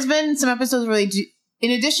 There's been some episodes where they do... In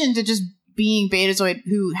addition to just being Betazoid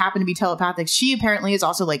who happen to be telepathic, she apparently is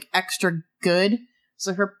also like extra good.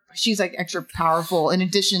 So she's like extra powerful in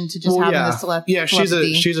addition to just having this telepathy. Yeah,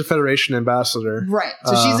 she's a Federation ambassador. Right.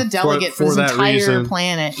 So she's a delegate for this entire reason.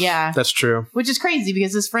 planet. Yeah. That's true. Which is crazy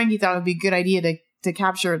because this Ferengi thought it would be a good idea to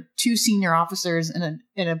capture 2 senior officers and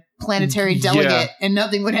a planetary delegate and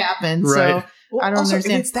nothing would happen. Right. So I don't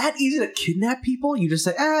understand. If it's that easy to kidnap people, you just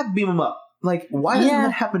say, beam them up. Like, why doesn't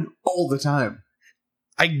that happen all the time?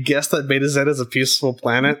 I guess that Beta Z is a peaceful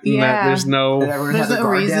planet and that there's no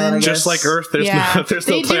reason. Just like Earth, there's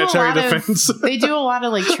no planetary defense. They do a lot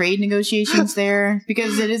of like trade negotiations there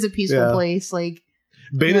because it is a peaceful place. Like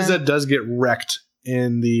Beta Z does get wrecked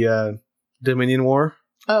in the Dominion War.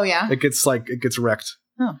 Oh yeah, it gets wrecked.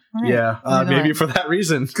 Oh, all right. Yeah, I didn't know maybe that. for that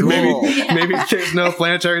reason. Cool. Maybe there's no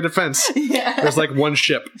planetary defense. Yeah. There's like one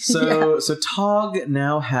ship. So Tog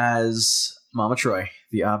now has Mama Troy,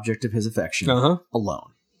 the object of his affection,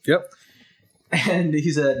 alone. Yep. And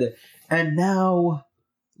he said, "And now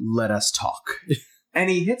let us talk." And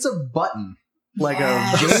he hits a button like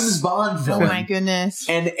Yes. a James Bond Oh villain. my goodness.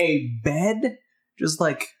 And a bed just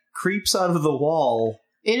like creeps out of the wall.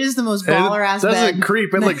 It is the most And baller ass it doesn't bed.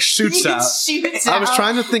 creep. It like shoots It out. shoots I was out.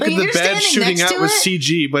 trying to think Like, of the you're bed standing shooting next out to with it?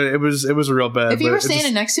 CG, but it was a real bed. If you but were it standing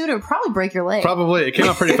just- next to it, it would probably break your leg. probably it came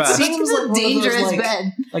out pretty It fast. seems like a one of those, dangerous like,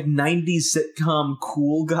 bed. Like 90s sitcom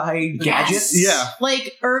cool guy gadgets. Yeah.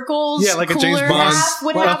 Like Urkel's Yeah, like a James cooler Bond- half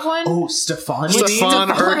would like- have one. Oh, Stefan. Stefan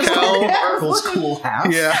Urkel. Urkel's cool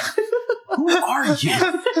half. Yeah. Who are you?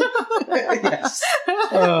 Yes.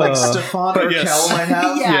 Like Uh, Stefan but Urkel yes. might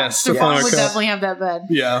have. Yeah, Yes, Stefan Stefan would Urkel. definitely have that bed.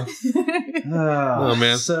 yeah, Oh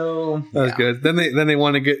man. So that was good. Then they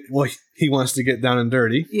want to get he wants to get down and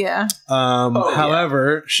dirty. Yeah. yeah.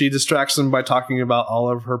 However, she distracts him by talking about all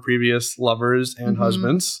of her previous lovers and Mhm.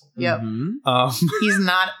 husbands. Yep. Mhm. He's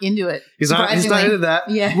not into it. He's not surprisingly. into that.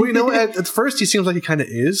 Yeah. Well, you know, at first he seems like he kind of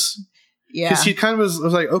is, Yeah. because he kind of was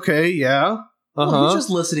like, okay, yeah, Well, he's just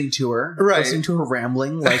listening to her, Right. listening to her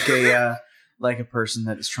rambling like a like a person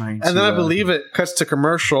that is trying to. And then I believe it cuts to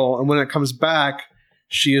commercial, and when it comes back,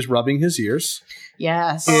 she is rubbing his ears.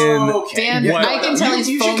 Yes. in Dan, what- I can tell he's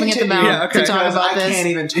You should foaming at the continue, mouth Yeah, okay. to talk because about I this. can't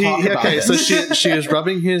even talk about Okay, this. so she is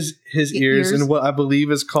rubbing his ears in what I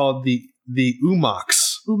believe is called the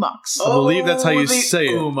umox. Umox. I believe that's how you the say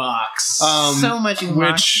it. Umox. So much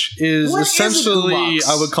umox. Which is What is essentially, umox?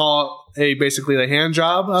 I would call basically a hand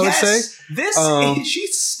job. I would say. This she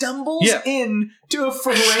stumbles Yeah. in to a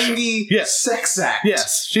Ferengi Yes. sex act.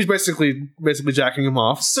 Yes, she's basically jacking him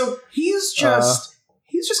off. So he's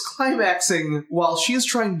just climaxing while she's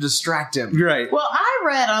trying to distract him. Right. Well, I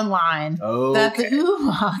read online that the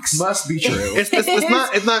umox Must be true. It's not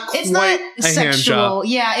it's quite not a hand sexual. job.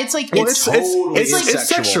 Yeah, it's like Well, It's totally it's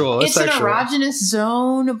sexual. it's an sexual. erogenous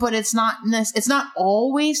zone, but it's not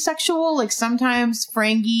always sexual. Like sometimes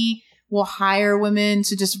Ferengi will hire women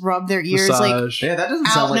to just rub their ears, like Massage. Yeah, that doesn't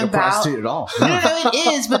out sound like a and about. prostitute at all. no,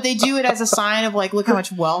 it is, but they do it as a sign of like, look how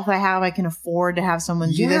much wealth I have. I can afford to have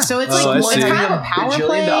someone do this. So it's Oh, like I it's see. kind of a power $1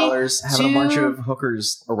 play. bajillion having a bunch to- of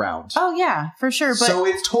hookers around. Oh yeah, for sure. But So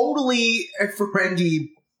it's totally a Ferengi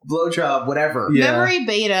blowjob, whatever. Yeah. Memory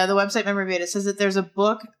Beta, the website Memory Beta says that there's a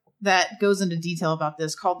book that goes into detail about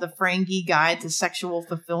this called The Ferengi Guide to Sexual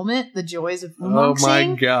Fulfillment: The Joys of Oh my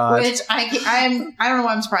Umoxing. god. Which I don't know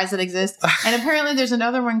why I'm surprised that exists. And apparently there's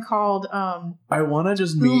another one called I want to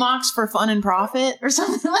just meet. Umox for Fun and Profit or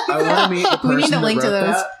something like I that. want to meet the person We need to that link to wrote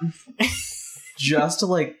those.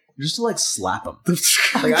 that just to slap him.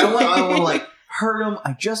 Like I don't want to like hurt him.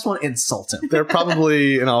 I just want to insult him. They're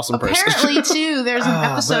probably an awesome person. Apparently too, there's an But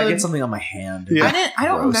I episode. get something on my hand. Yeah. I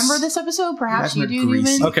don't Gross. remember this episode. Perhaps you Imagine do, they're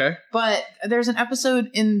greasy. Newman. Okay. But there's an episode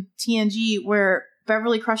in TNG where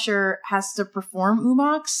Beverly Crusher has to perform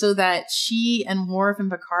Umox so that she and Worf and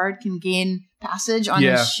Picard can gain passage on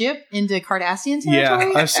Yeah. his ship into Cardassian Yeah,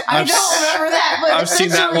 territory. I've- I I've- don't remember that, but I've seen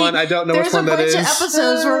that essentially, one. I don't know which There's a one that bunch is. of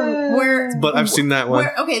episodes where But I've seen that one.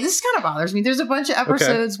 where, okay, this kind of bothers me. There's a bunch of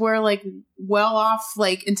episodes where like well-off,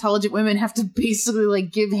 like intelligent women have to basically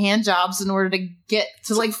like give hand jobs in order to get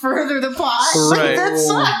to like further the plot. Like, Right. that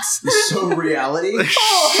sucks. So reality.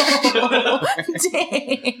 Oh,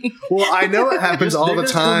 dang. Well, I know it happens all the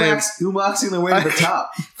time. Umoxing their way to the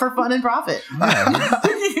top. For fun and profit.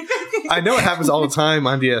 I know it happens all the time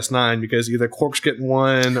on DS9 because either Quark's getting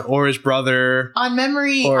one or his brother. On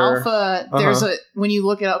Memory Or- Alpha, there's a when you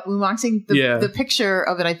look it up, Umoxing, Yeah. the picture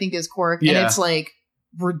of it I think is Quark, and Yeah. it's like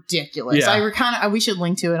ridiculous. Yeah. We should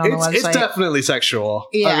link to it on the website. It's definitely sexual.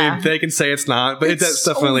 I Yeah. mean, they can say it's not, but it's It's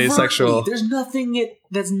definitely overtly- sexual. There's nothing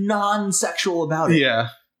that's non-sexual about it. Yeah.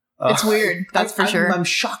 It's weird. That's for sure. I'm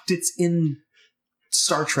shocked it's in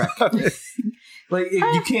Star Trek. Like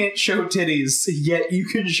you can't show titties, yet you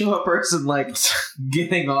can show a person like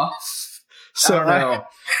getting off. So I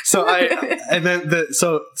don't know. and then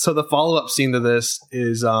the follow up scene to this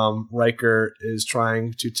is Riker is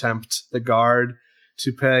trying to tempt the guard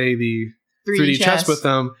to play the 3D chess with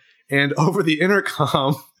them, and over the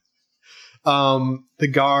intercom, the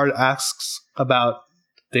guard asks about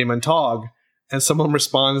Damon Togg, and someone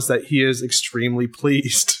responds that he is extremely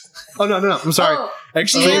pleased. Oh no! I'm sorry. Oh,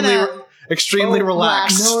 Extremely Deanna. extremely Oh,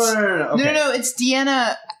 relaxed. No. Okay. No, it's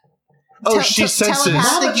Deanna. Oh, she senses.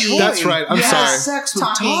 telepathic-y. That's right. I'm Yeah. sorry. Sex with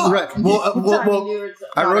Talking. Todd. Right. Well,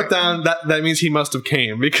 I wrote down that means he must have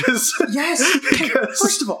came because Yes.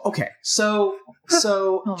 First of all, okay. So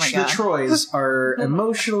Oh my the God. Troys are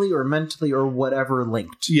emotionally or mentally or whatever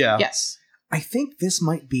linked. yeah. Yes. I think this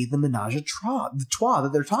might be the menage a trois that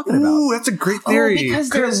they're talking about. Ooh, that's a great theory. Oh, because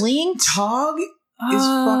they're 'Cause linked. Tog is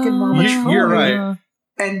fucking Mama Troy. You're right.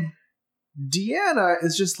 And Deanna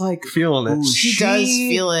is just like Feeling it. ooh, She does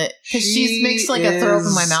feel it because she makes like a throw up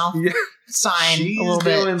in my mouth Yeah. sign She's a little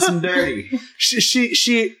bit. doing some dirty.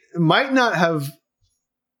 She might not have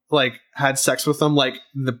like had sex with him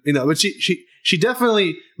but she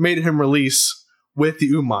definitely made him release with the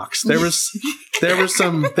Umox. There was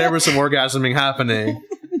some orgasming happening.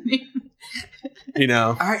 You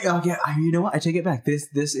know. All right, you know what? I take it back.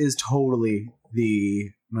 This is totally the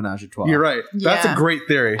menage a trois. You're right. That's a Yeah. great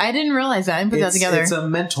theory. I didn't realize that. I didn't put that together. It's a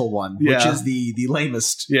mental one, Yeah. which is the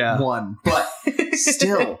lamest Yeah. one. But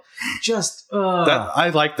still, just I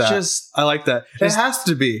like that. I like that. It just has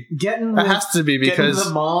to be. getting It has to be getting because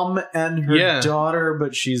the mom and her Yeah. daughter,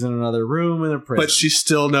 but she's in another room in a prison. but she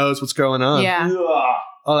still knows what's going on. Yeah. Ugh.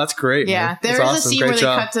 Oh, that's great. Yeah. man. There That's is a awesome. scene Great where they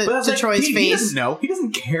job. cut But it's to like, Troy's he face. doesn't know. He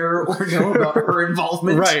doesn't care or know about her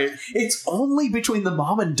involvement. Right. It's only between the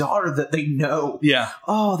mom and daughter that they know. Yeah.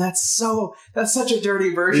 Oh, that's such a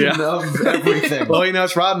dirty version Yeah. of everything. Well, you know,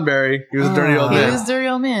 it's Roddenberry. He was a dirty old Oh. He man. was a dirty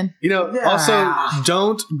old man. You know, Yeah. also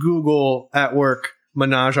don't Google at work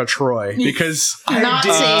menage a Troy because Not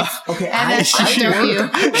did- safe. Okay, And that's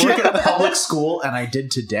I work at a public school, and I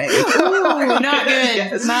did today. Ooh, not good.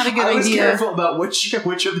 Yes. Not a good I was idea. careful about which of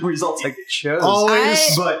the results I chose.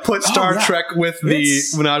 always But put Star oh, yeah. Trek with the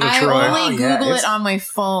It's- menage a I Troy. only Oh, yeah, Google it's- it on my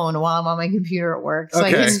phone while I'm on my computer at work. So Okay.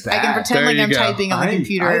 I can It's bad. pretend There like you I'm go. typing on the I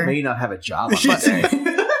computer. may not have a job on that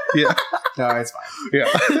day. Yeah. No, it's fine.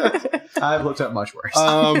 Yeah. I've looked up much worse.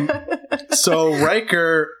 So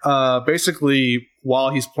Riker, basically,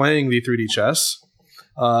 while he's playing the 3D chess,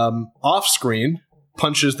 off screen,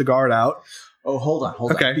 punches the guard out. Oh, hold on.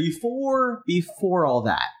 Okay. Before all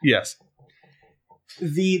that, Yes.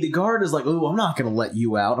 the guard is like, "Oh, I'm not going to let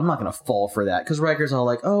you out. I'm not going to fall for that." Because Riker's all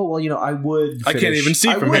like, "Oh, well, you know, I would. I can't even see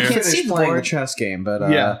I from would here." finish Can't see the playing the board. chess game, but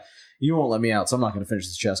Yeah. you won't let me out, so I'm not going to finish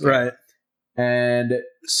this chess game." Right. And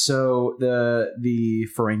so the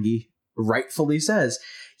Ferengi rightfully says,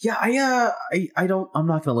 "Yeah, I don't. I'm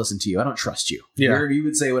not going to listen to you. I don't trust you. Yeah. You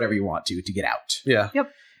would say whatever you want to get out." Yeah.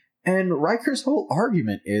 And Riker's whole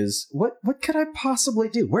argument is, what could I possibly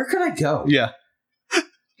do? Where could I go? Yeah.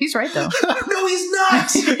 He's right though. No, he's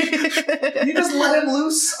not. You just let him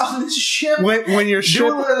loose on this ship. When your ship,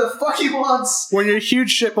 Doing whatever the fuck he wants. when your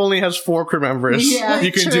huge ship only has 4 crew members, Yeah,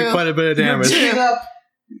 you can do true. quite a bit of damage. You're giving up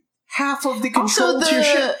half of the control Also, to your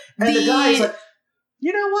ship. And the guy's the like,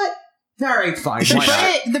 you know what? All right, fine. Why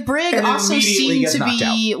not? the brig And also immediately seemed gets to knocked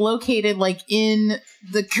be located like in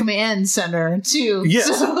the command center too.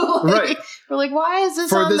 Yes, So, like, right. We're like, why is this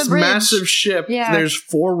For on this the bridge? massive ship, Yeah. there's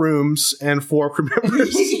 4 rooms and 4 crew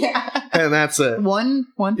members, Yeah, and that's it. one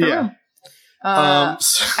per Yeah. room. I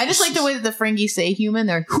just like the way that the Ferengi say human.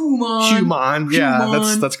 They're human. Human. Yeah,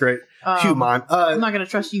 Human. that's great. Um, Human. I'm not gonna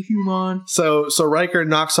trust you, human. So Riker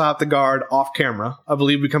knocks out the guard off camera. I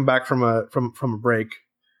believe we come back from a break,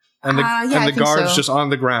 and the Yeah, I and the think guard's so. just on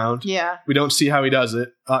the ground. Yeah. We don't see how he does it.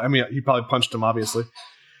 I mean, he probably punched him, obviously.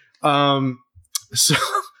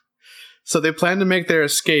 So they plan to make their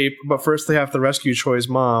escape, but first they have to rescue Troy's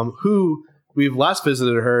mom, who we've last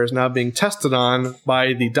visited her, is now being tested on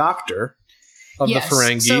by the doctor of Yes. the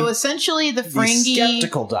Ferengi. So essentially, the The Ferengi.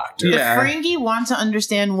 skeptical doctor. Yeah. The Ferengi want to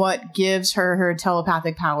understand what gives her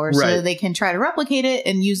telepathic power, so Right. that they can try to replicate it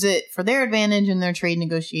and use it for their advantage in their trade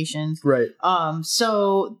negotiations. Right.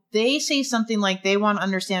 So they say something like they want to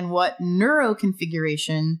understand what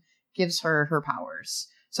neuroconfiguration gives her powers.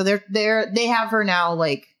 So they have her now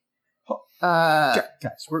like,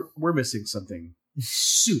 Guys, we're missing something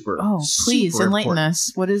super. oh, please super enlighten important.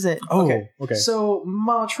 us. What is it? Oh, Okay. okay. So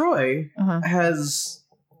Ma Troy Uh-huh. has,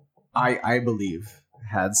 I believe,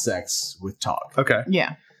 had sex with Tog. Okay.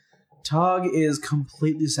 Yeah. Tog is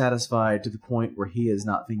completely satisfied to the point where he is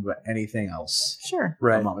not thinking about anything else Sure. but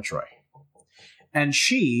Right. Mama Troy. And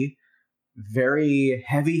she, very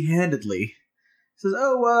heavy-handedly, says,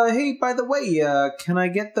 "Oh, hey, by the way, can I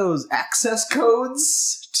get those access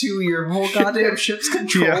codes to your whole goddamn ship's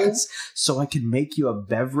controls so I can make you a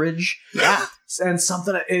beverage?" Yeah. And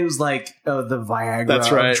something, it was like the Viagra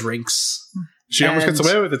That's right. drinks. She almost And- gets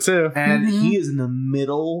away with it too. And Mhm. he is in the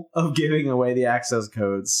middle of giving away the access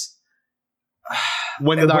codes.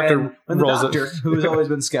 When the doctor when the rolls doctor, it. who has always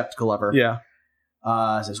been skeptical of her, Yeah.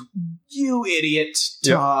 says, "You idiot,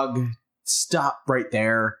 Yep. Tog, stop right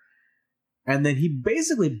there." And then he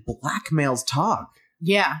basically blackmails Tog.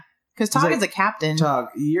 Yeah. Because He's Tog like, is a captain. Tog,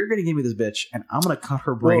 you're going to give me this bitch, and I'm going to cut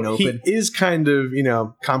her brain Well, open. he is kind of,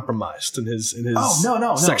 compromised in his no.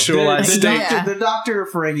 sexualized The state. doctor, the Dr.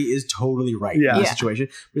 Ferengi is totally right in Yeah. this Yeah. situation.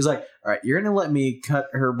 He's like, all right, you're going to let me cut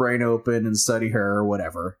her brain open and study her or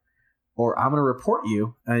whatever, or I'm going to report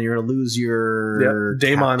you, and you're going to lose your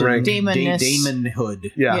Damon rank. Damonness.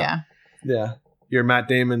 Damonhood. Yeah. You're Matt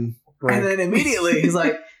Damon. And then immediately he's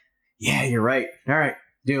like, yeah, you're right. All right,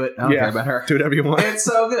 do it. I don't care about her. Do whatever you want. It's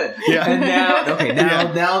so good. Yeah.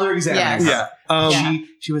 And now they're examining Yes. her. Yeah.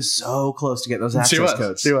 She was so close to get those access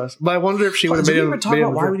codes. She was. But I wonder if she would have Did made we him. ever talk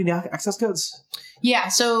about why we need access codes? Yeah,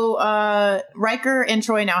 so Riker and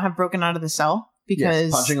Troy now have broken out of the cell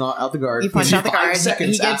because punching out the guard. He punched out the 5 guard.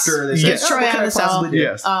 seconds He gets- after they he said, gets Troy what out can of I the cell. possibly do?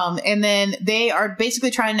 Yes. and then they are basically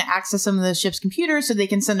trying to access some of the ship's computers so they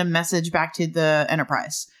can send a message back to the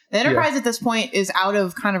Enterprise. The Enterprise at this point is out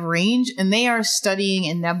of kind of range, and they are studying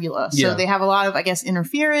in nebula. So Yeah. they have a lot of, I guess,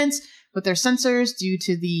 interference with their sensors due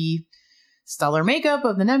to the stellar makeup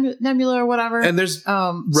of the nebula or whatever. And there's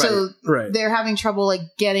So right. they're having trouble like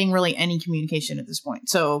getting really any communication at this point.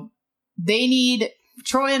 So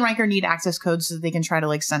Troy and Riker need access codes so that they can try to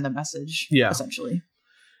like send a message. Yeah. Essentially.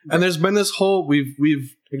 And there's been this whole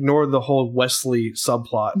we've ignored the whole Wesley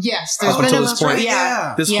subplot. Yes. There's Up been until a this point.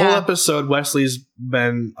 Yeah. This whole episode, Wesley's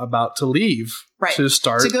been about to leave Right. to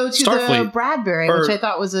start To go to Starfleet. the Bradbury, Or- which I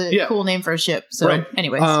thought was a yeah. cool name for a ship. So, Right.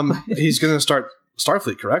 anyways, He's going to start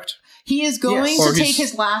Starfleet, correct? he is going Yes. Or to take he's-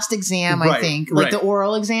 his last exam. I Right, think, like right. the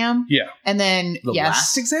oral exam, Yeah. and then The yes,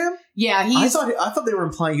 last exam? yeah, I he's thought they were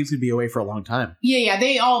implying he was going to be away for a long time. yeah.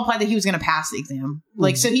 They all implied that he was going to pass the exam.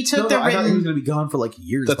 Like, so he took the I thought he was written. going to be gone for like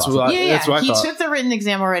years. That's possibly. what Yeah, that's what I he thought. took the written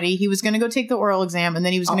exam already. He was going to go take the oral exam, and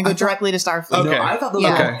then he was going to I go thought- directly to Starfleet. Okay. No, I thought those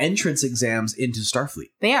Yeah. were all entrance exams into Starfleet.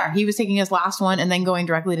 They are. He was taking his last one and then going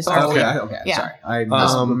directly to Starfleet. Okay. Yeah. Sorry, I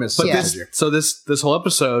But missed this whole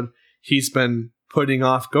episode, he's been putting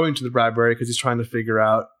off going to the Bradbury because he's trying to figure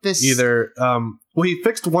out This either. He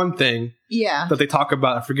fixed one thing yeah. that they talk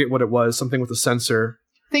about. I forget what it was. Something with a sensor.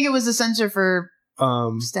 I think it was a sensor for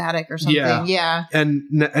static or something. Yeah. And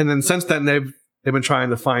then since then they've been trying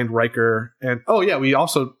to find Riker, and we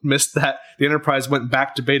also missed that the Enterprise went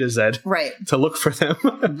back to Beta Z Right. to look for them.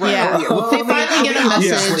 Yeah. They finally get a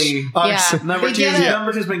message. Obviously, Yeah. number They two, get a-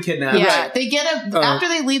 number two's been kidnapped. Yeah, Right. they get after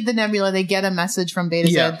they leave the nebula, they get a message from Beta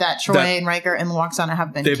Z Yeah, that Troy and Riker and Lwaxana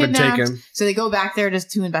have been They've been kidnapped. taken. So they go back there just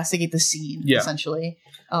to investigate the scene, Yeah. essentially.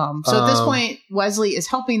 So at this point, Wesley is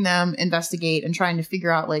helping them investigate and trying to figure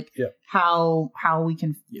out like Yeah. how we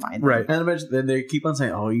can find them. Right. And imagine, then they keep on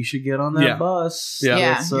saying, "Oh, you should get on that Yeah. bus. Yeah.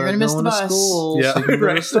 Yeah, It's, you're gonna miss going the to bus." School, Yeah. so you can go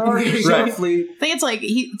to Right. Starfleet. I think it's like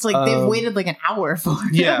they've Um, waited like an hour for him.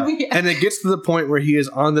 Yeah. And it gets to the point where he is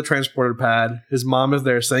on the transporter pad. His mom is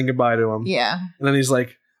there saying goodbye to him. Yeah. And then he's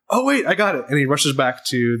like, "Oh wait, I got it!" And he rushes back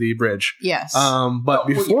to the bridge. Yes. But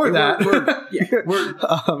before that,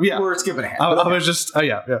 We're skipping ahead. I was just, I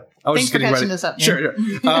was Thanks just for getting catching ready. us up. Man.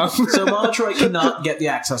 Sure. So Mama Troy cannot get the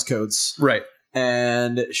access codes, Right.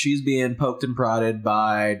 and she's being poked and prodded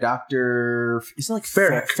by Dr. Is it like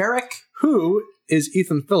Ferrick. Ferrick? Who is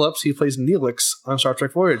Ethan Phillips? He plays Neelix on Star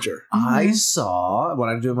Trek Voyager. I saw when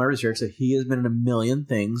I was doing my research that he has been in a million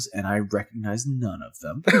things, and I recognize none of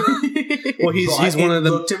them. Well, he's But one it of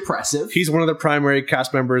the looked impressive. he's one of the primary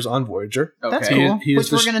cast members on Voyager. That's Okay. cool. He is Which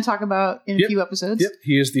the we're sh- going to talk about in a Yep. few episodes. Yep,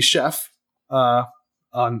 he is the chef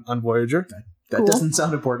on Voyager. That Cool. doesn't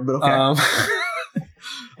sound important, but okay.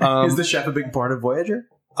 Is the chef a big part of Voyager?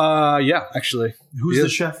 Yeah, actually, Who's he the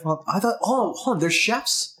is. chef? I thought. Oh, hold on. There's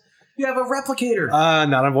chefs. You have a replicator.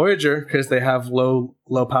 Not on Voyager because they have low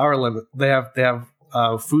power limit. They have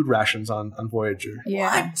food rations on Voyager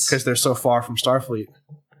Yeah. What? because they're so far from Starfleet.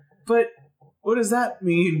 But what does that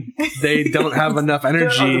mean? They don't have enough Are the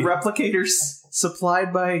energy. replicators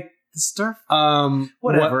supplied by the Star? Whatever.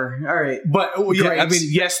 Whatever. All right. But yeah, I Great. mean,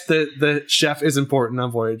 yes, the chef is important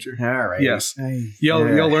on Voyager. All right. Yes. You'll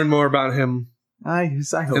learn more about him I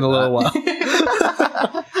hope in a little not.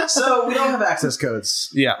 while. So we don't have access codes.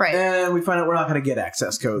 Yeah. Right. And we find out we're not going to get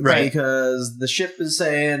access codes. Right. Because the ship is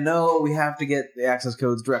saying, no, we have to get the access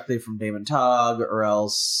codes directly from Damon Togg or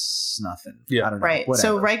else nothing. Yeah. I don't know. Right. Whatever.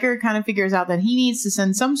 So Riker kind of figures out that he needs to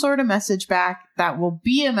send some sort of message back that will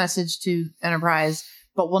be a message to Enterprise,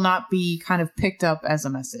 but will not be kind of picked up as a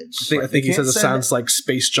message. I think he You says it can't sounds like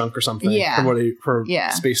space junk or something. Yeah. For Yeah.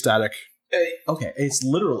 space static. Okay, it's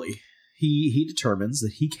literally he determines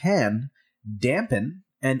that he can dampen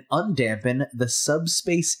and undampen the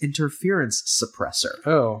subspace interference suppressor.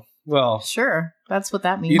 Oh. Well, Sure, that's what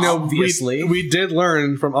that means. you know, Obviously. we did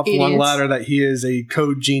learn from Up One Idiots. Ladder that he is a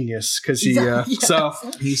code genius because he. Yeah. So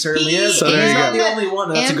He certainly He is. So there He's you not go. the only one.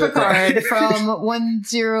 That's and a good Picard thing. from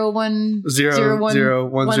 101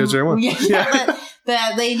 001 Yeah,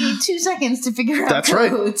 that they need 2 seconds to figure out That's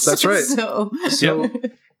right. codes. That's right.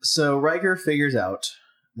 So Riker figures out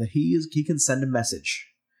that he can send a message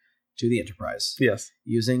to the Enterprise Yes.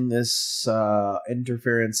 using this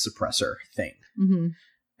interference suppressor thing, hmm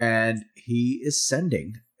and he is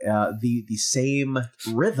sending the same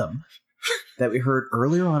rhythm that we heard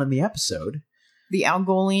earlier on in the episode. The It's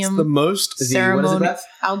Algolian the most. The, what is it, ceremony, Beth?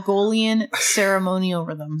 Algolian ceremonial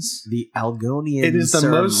rhythms. The Algonian. It is the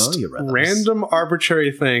most ceremonial rhythms. random,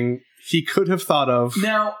 arbitrary thing he could have thought of.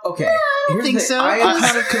 Now, okay, I here's think the thing. so. I am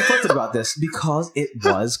kind of conflicted about this because it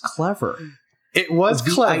was clever. It was The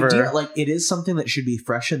clever. idea, like, it is something that should be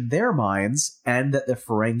fresh in their minds and that the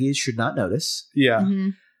Ferengis should not notice. Yeah.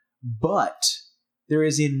 Mhm. But there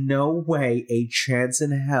is in no way a chance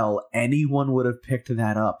in hell anyone would have picked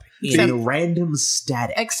that up Except- in random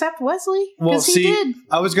static. Except Wesley, Well, because he see, did.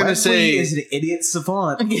 I was gonna Wesley say, is an idiot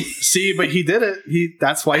savant. see, but he did it.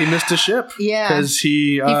 That's why he missed his ship. Yeah. Because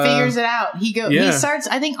he Figures it out. He yeah. He starts,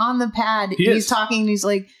 I think, on the pad. He He's is. talking. And he's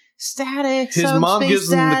like, static. his mom subspace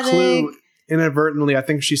gives him the static. clue inadvertently. I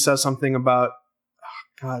think she says something about,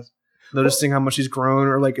 noticing how much he's grown,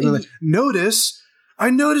 or like, and then like, notice. I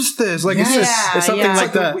noticed this. Like it's something yeah.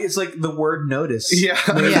 like that. It's like the word notice. Yeah.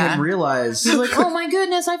 They Yeah. didn't realize. He's like, oh my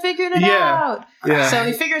goodness, I figured it Yeah. out. Yeah. So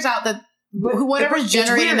he figures out that But whatever's it's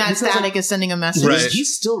generating weird that because, like, static is sending a message. Right.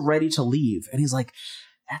 He's still ready to leave, and he's like,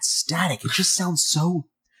 "That's static. It just sounds so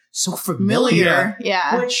familiar." Familiar.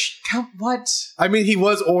 Yeah. Which what? I mean, he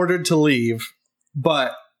was ordered to leave,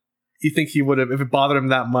 but you think he would have if it bothered him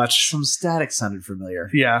that much? Some static sounded familiar,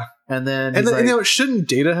 Yeah. and then And he's then, like, shouldn't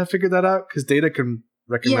Data have figured that out? Because Data can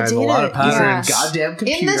recognize a Data- lot of patterns. yeah. goddamn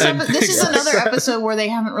computer. In this, And- this is another episode where they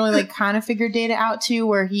haven't really like kind of figured data out too,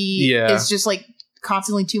 where he Yeah. is just like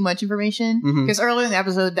constantly too much information. Mhm. Because earlier in the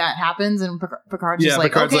episode that happens, and Picard's just Yeah,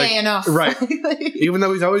 like, Picard's okay, like, enough. right. Even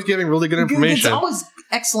though he's always giving really good information. It's always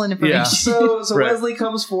excellent Yeah. information. So Right. Wesley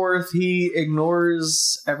comes forth. He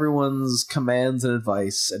ignores everyone's commands and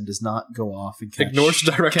advice and does not go off and Ignores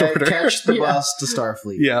direct order. catch the Yeah. bus to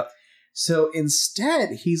Starfleet. Yeah. So instead,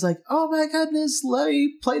 he's like, "Oh my goodness, let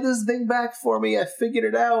me play this thing back for me. I figured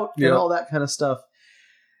it out," and Yeah. all that kind of stuff.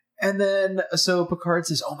 And then, so Picard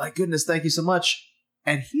says, "Oh my goodness, thank you so much,"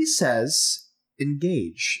 and he says,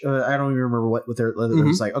 "Engage." I don't even remember what they're Mhm.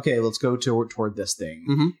 it's like. Okay, let's go toward this thing.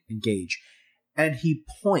 Mhm. Engage, and he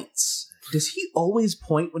points. Does he always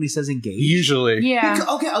point when he says engage? Usually. yeah.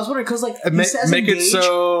 Okay, I was wondering because like And he says make it engage, so,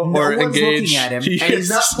 no or one's engage. looking at him, Yes. and he's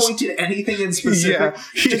not pointing at anything in specific.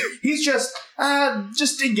 Yeah. He's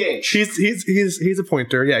just engage. He's a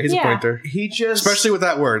pointer. Yeah, he's a Yeah. pointer. He just Especially with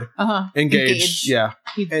that word. Uh-huh. Engage. Yeah.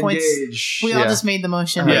 He points. engage. We all Yeah. just made the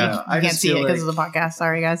motion. I but know. You I can't just see it feel because like- of the podcast.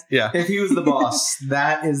 Sorry, guys. Yeah. If he was the boss,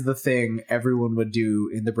 that is the thing everyone would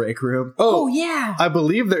do in the break room. Oh, Oh, yeah. I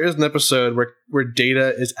believe there is an episode where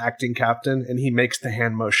Data is acting captain and he makes the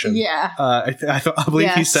hand motion. Yeah. I believe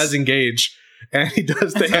he Yes. says engage and he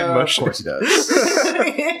does the hand motion. Of course he does.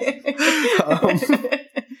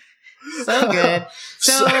 So good.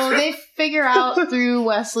 So they figure out through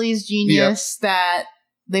Wesley's genius that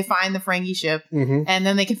they find the Ferengi ship, Mhm. and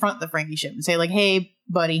then they confront the Ferengi ship and say, like, "Hey,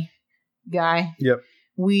 buddy, guy, Yep.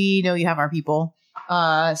 we know you have our people."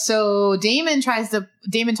 So Damon tries to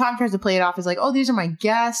play it off as like, "Oh, these are my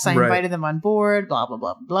guests. I Right. invited them on board." Blah blah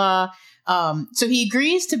blah blah. So he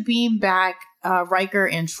agrees to beam back Riker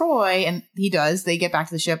and Troy, and he does. They get back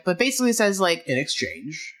to the ship, but basically says like In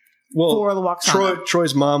exchange, Well, for the Waxana.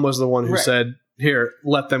 Troy's mom was the one who Right. said, "Here,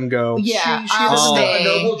 let them go." Yeah, she I'll does stay. a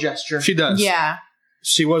noble gesture. She does. Yeah,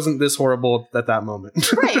 She wasn't this horrible at that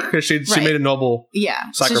moment. Right. Because she Right. made a noble. yeah.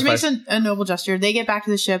 So she Sacrifice. makes a noble gesture. They get back to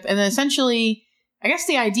the ship, and then essentially, I guess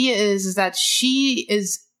the idea is that she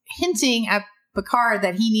is hinting at Picard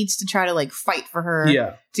that he needs to try to like fight for her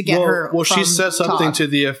Yeah. to get her. Well, she from says something top. to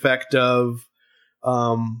the effect of,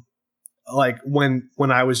 like when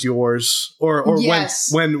I was yours, or Yes.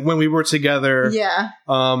 when we were together. Yeah,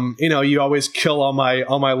 You always kill all my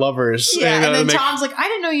lovers. yeah. And then to make- Tom's like, "I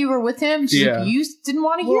didn't know you were with him." She's Yeah. like, "You didn't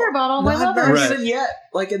want to hear about all my Not lovers." Right. even yet.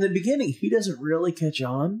 Like in the beginning, he doesn't really catch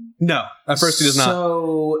on. No, at first he does not.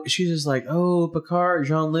 So she's just like, "Oh, Picard,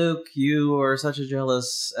 Jean-Luc, you are such a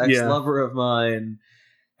jealous ex-lover of mine."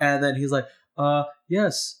 And then he's like,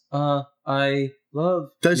 yes, I love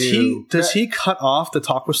Does you." he cut off to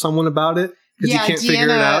talk with someone about it? because he can't figure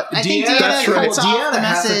it out. I think Deanna- Deanna That's right. cuts off Deanna the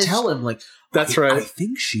has to message. tell him, like, That's I right.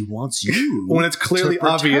 think she wants you. When it's clearly to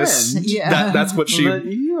obvious pretend Yeah. that's what she. that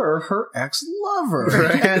you're her ex-lover.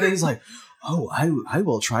 Right. And he's like, oh, I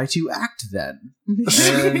will try to act then.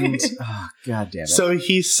 And, God damn it. So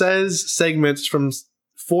he says segments from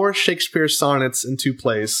 4 Shakespeare sonnets in 2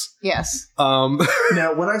 plays. Yes.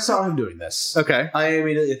 Now, when I saw him doing this, Okay. I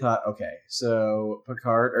immediately thought, okay, so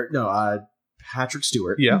Patrick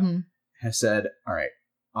Stewart Yeah. Mhm. has said, all right,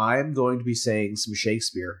 I'm going to be saying some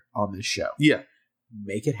Shakespeare on this show. Yeah.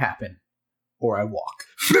 Make it happen, or I walk.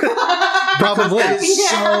 Probably. It is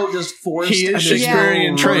Yeah. so just forced. He is and there's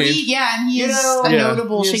Shakespearean no- trained. And he You is know, a Yeah.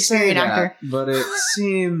 notable You say Shakespearean that, actor. but it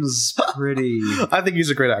seems pretty. I think he's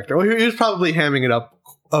a great actor. Well, he was probably hamming it up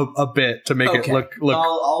a bit to make it Okay. look.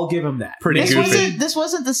 I'll give him that. pretty This goofy.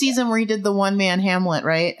 wasn't the season where he did the one man Hamlet,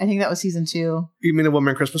 right? I think that was season 2. You mean the One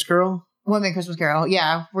Man Christmas Carol? One Man Christmas Carol,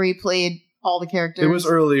 yeah, where he played all the characters. It was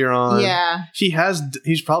earlier on. Yeah,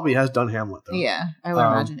 He's probably has done Hamlet though. yeah, I would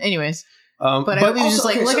imagine. Anyways, But but I hope he was just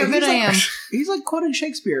like, look how good I am. He's like quoting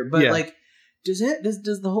Shakespeare, but Yeah. like, does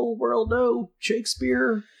the whole world know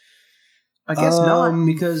Shakespeare? I guess not,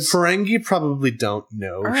 because Ferengi probably don't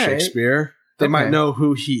know All right. Shakespeare. They might Okay. know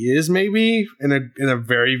who he is, maybe in a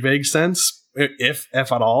very vague sense, if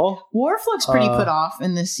at all. Worf looks pretty Uh, put off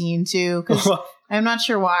in this scene too, because Well, I'm not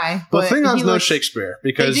sure why. the But thing he knows looks- Shakespeare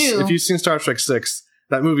because They do. if you've seen Star Trek 6,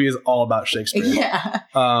 that movie is all about Shakespeare. Yeah,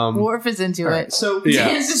 Worf is into All it. right, so Yeah.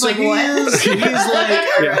 Dan's just so like, what? he's like,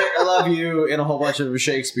 all Yeah. right, I love you, in a whole bunch of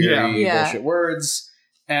Shakespeare Yeah. bullshit words,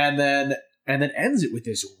 and then ends it with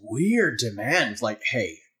this weird demand, like,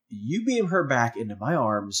 hey, you beam her back into my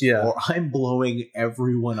arms, Yeah. or I'm blowing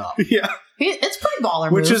everyone up. Yeah, It's pretty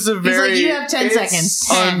baller. which move. is a He's very like, you have 10 it's seconds.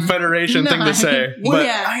 10. un-Federation thing to 9. say. Well, But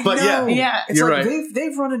yeah, I but know. yeah, It's you're like right.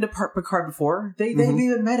 they've run into Picard before. They've Mhm.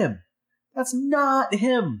 even met him. That's not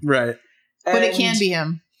him. Right. But it And- can be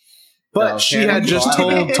him. But Oh, she okay. had just Well, I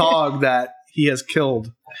told mean- Tog that he has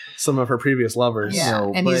killed some of her previous lovers. Yeah,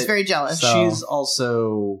 No, and he's but- very jealous. So- She's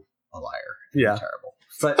also a liar. and Yeah. terrible.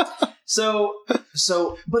 But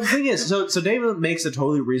but the thing is, so David makes a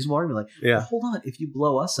totally reasonable argument. Like, Yeah. well, hold on, if you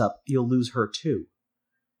blow us up, you'll lose her too.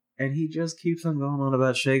 And he just keeps on going on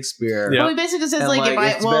about Shakespeare. Yeah. Well, he basically says And like, if I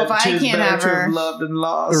it's can't have to her, loved and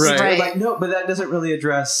lost. Right. Right. Like, no, but that doesn't really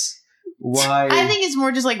address why. I think it's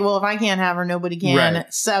more just like, well, if I can't have her, nobody can.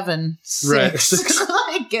 Right. 7, Right. 6,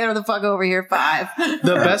 like, get her the fuck over here. 5.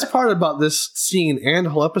 The best part about this scene and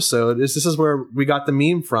whole episode is this is where we got the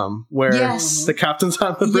meme from, where Yes. the captain's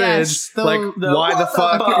on the bridge, Yes, like, why the what the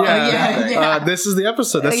fuck? fuck? Yeah. Yeah. This is the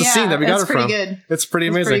episode. That's the Yeah, scene that we got it's it from. pretty good. It's pretty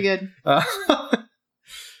It's amazing. pretty good.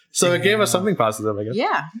 So it gave us Yeah. something positive, I guess.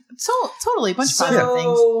 Yeah, totally. A bunch of positive things.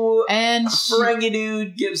 So And Ferengi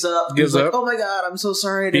dude gives up. Gives He's like, up. oh my god, I'm so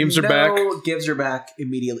sorry. I Beams didn't her know. Gives her back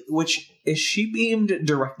immediately. Which is she beamed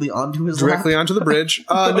directly onto his Directly lap? onto the bridge.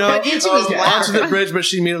 No, But into his Okay. lap. onto the bridge, but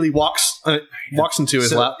she immediately walks into his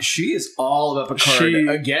So lap. She is all about Picard She-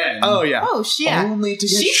 again. Oh yeah, Oh, yeah. Only to get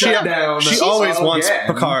She's- shut down. she always wants again.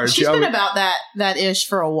 Picard. She's been always, about that ish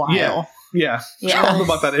for a while. Yeah. yeah. Yeah. All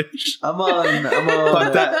about that age. I'm on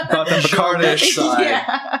About that Picard-ish. side.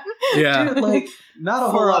 Yeah. Yeah. Dude, like, not a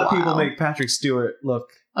For whole a lot of people while. make Patrick Stewart look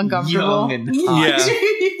Uncomfortable. young and hot.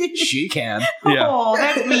 Yeah. She can. Yeah. Oh,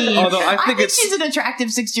 that's mean. Although I think it's- she's an attractive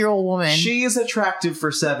 60-year-old woman. She is attractive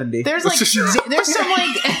for 70. There's like there's some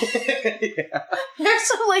like Yeah. there's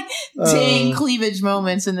some like dang cleavage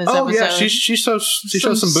moments in this Oh episode. yeah, she shows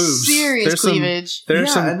some boobs. Serious There's some cleavage. there's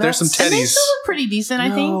Yeah, some and there's some that's- And they teddies. still look pretty decent, I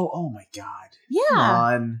think. No, oh my god. Yeah. Come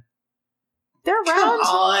on. They're round. Come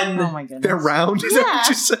on. Oh my goodness. They're round. Is that what Yeah.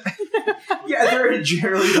 you said? Yeah, they're in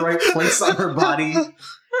generally the right place on her body.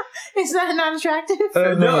 Is that not attractive?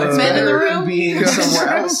 No, it's Men in the better room? than being Yeah.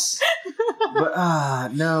 somewhere else.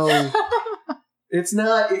 But no. It's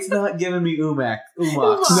not giving me umax.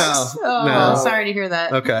 No, Oh, no. sorry to hear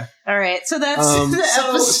that. Okay. All right, so that's Um, the So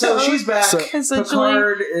episode. she's back. So- essentially.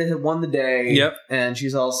 Picard won the day. Yep. And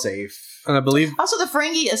she's all safe. And I believe Also, the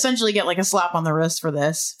Ferengi essentially get like a slap on the wrist for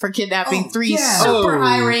this, for kidnapping Oh, 3 yeah. super Oh.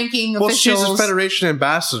 high-ranking well, she's officials. a Federation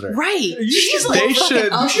ambassador. Right. You She's should- like they fucking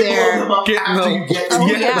should- up You should blow there. them up Get after them- you get Oh,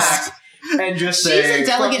 them yeah. back. And just She's say, a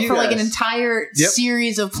delegate "Fuck you for like an guys." entire Yep.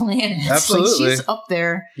 series of planets. Absolutely. Like she's up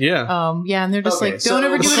there. Yeah. Yeah, and they're just Okay, like, don't so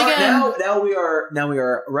ever do it Picard- again. Now we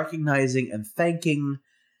are recognizing and thanking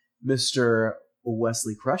Mr.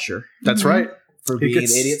 Wesley Crusher That's Mhm. right. for He being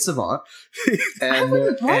gets- an idiot savant. Why And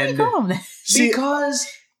would you and call him that? See, because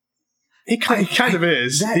he kind of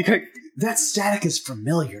is. that- He kind that static is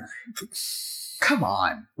familiar. Come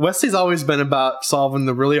on. Wesley's always been about solving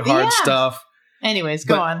the really hard Yeah. stuff. Anyways,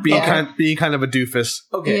 go but on. being kind of a doofus.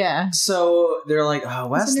 Okay. Yeah. So they're like, oh,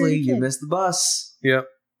 Wesley, nerdy you kid. missed the bus. Yep.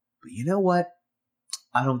 But you know what?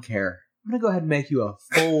 I don't care. I'm going to go ahead and make you a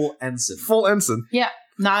full ensign. Full ensign.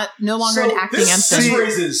 No longer an acting ensign. This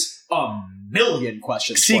raises a million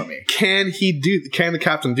questions for me. Can the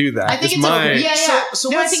captain do that? I think Is it's my- yeah. So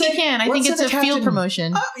no, I let's think say- he can. I let's think say it's the a field captain-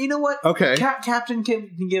 promotion. You know what? Okay. Captain can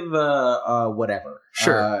give whatever.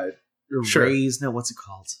 Sure. Sure. Raise. No, what's it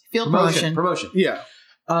called? Field promotion. Promotion. Yeah.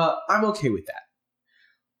 I'm okay with that.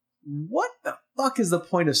 What the fuck is the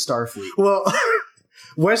point of Starfleet? Well,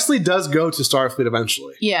 Wesley does go to Starfleet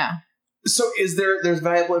eventually. Yeah. So there's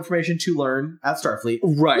valuable information to learn at Starfleet.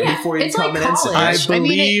 Right. Yeah, Before you it's become like an ensign. college. I I mean,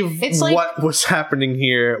 believe it's like- what was happening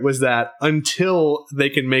here was that until they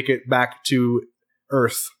can make it back to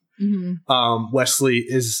Earth, Mm-hmm. Wesley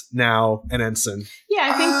is now an ensign.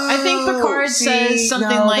 Yeah, I think Picard says something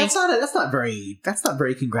like that's not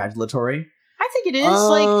very congratulatory. I think it is.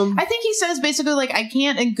 I think he says basically like I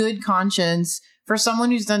can't in good conscience for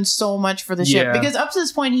someone who's done so much for the ship Yeah. because up to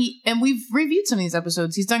this point and we've reviewed some of these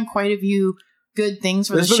episodes, he's done quite a few good things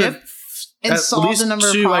for the ship and at solved least a number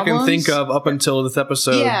of two problems. I can think of up until this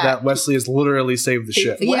episode Yeah. that Wesley has literally saved the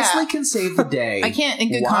ship. If Wesley can save the day. I can't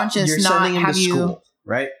in good why- conscience you're not sending him have to you. school,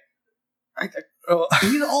 right? Oh,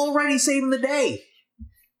 He's already saving the day.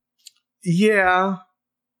 yeah.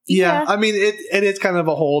 I mean, it's kind of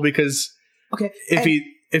a hole because Okay.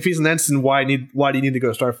 if he's an ensign, why do you need to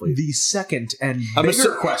go to Starfleet? The second and I'm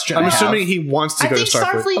bigger question. I'm I assuming have- he wants to I go think to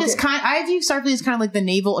Starfleet. Starfleet is Okay. I view Starfleet as kind of like the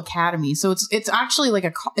Naval Academy. So it's actually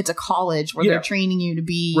like it's a college where Yeah. they're training you to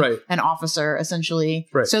be Right. an officer essentially.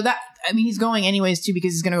 Right. So that I mean he's going anyways too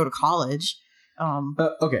because he's going to go to college.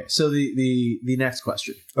 Okay, so the next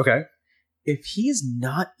question: Okay. if he's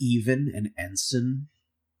not even an ensign,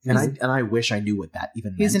 and I wish I knew what that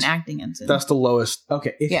even He's meant. an acting ensign. That's the lowest.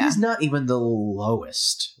 Okay, if Yeah. he's not even the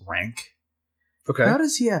lowest rank, Okay. how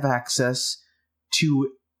does he have access to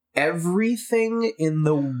everything in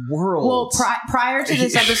the world? Well, prior to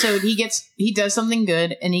this episode, he does something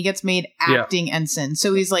good and he gets made Yeah. acting ensign.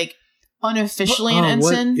 So he's like unofficially an Oh,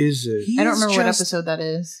 ensign. what is it? He I don't is remember what just- episode that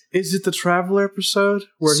is. Is it the Traveler episode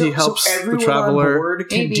where so, he helps so everyone the Traveler on board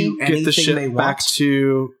can Maybe. do get the anything ship they back want?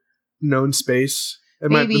 to known space? It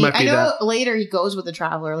Maybe might I be know that. later he goes with the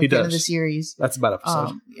Traveler like He at the end of does. the series. That's about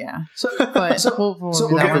episode. Yeah, So, but so, we'll so,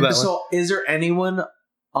 do we'll that get to one. that. so is there anyone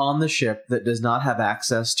on the ship that does not have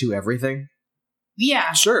access to everything?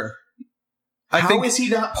 Yeah, Sure. How is he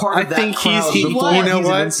not part I of that think crowd he before you know he's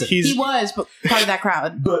an what? ensign? He's he was but part of that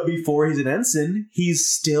crowd. But before he's an ensign, he's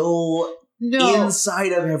still No,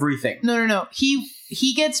 inside of everything. no.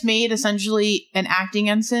 He gets made essentially an acting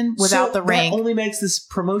ensign without So the rank. That only makes this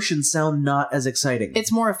promotion sound not as exciting.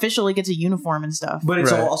 It's more official. He gets a uniform and stuff. but it's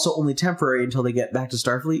Right. also only temporary until they get back to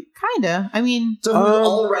Starfleet. Kinda. I mean, So he was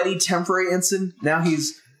already temporary ensign. Now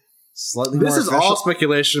he's slightly this more is official. all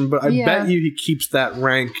speculation, but I Yeah. bet you he keeps that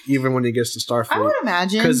rank even when he gets to I Starfleet. would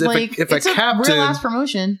imagine 'Cause if a- like if a it's captain- real ass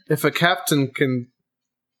promotion. If a captain can,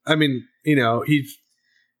 I mean, he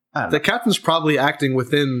I don't the know. captain's probably acting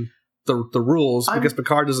within the rules I'm- because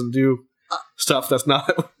Picard doesn't do stuff that's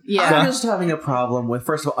not. Yeah. I'm just having a problem with,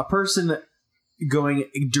 first of all, a person going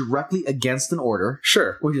directly against an order,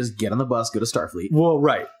 Sure. which is get on the bus, go to Starfleet, Well,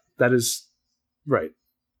 right. That is right.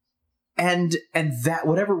 and that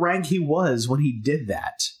whatever rank he was when he did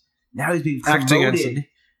that, now he's being Acting promoted ensign.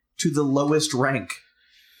 to the lowest rank.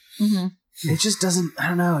 hmm It just doesn't. I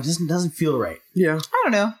don't know. It doesn't feel right. Yeah. I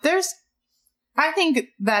don't know. I think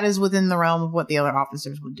that is within the realm of what the other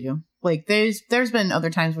officers would do. Like there's been other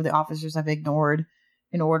times where the officers have ignored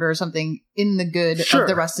an order or something in the good Sure. of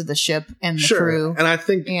the rest of the ship and the Sure. crew And I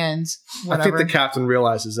think and I whatever. think the captain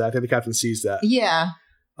realizes that. I think the captain sees that. Yeah.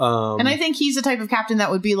 And I think he's the type of captain that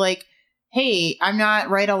would be like, hey, I'm not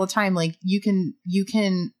right all the time. Like you can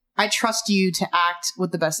I trust you to act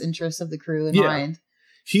with the best interests of the crew in Yeah. mind.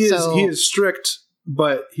 he is strict,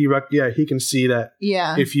 but he can see that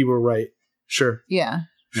Yeah. if you were right. Sure. Yeah.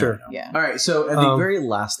 Sure. No. Yeah. All right. So the very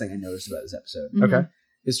last thing I noticed about this episode Mhm. Okay.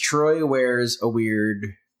 is Troy wears a weird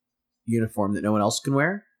uniform that no one else can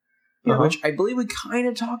wear, Uh-huh. which I believe we kind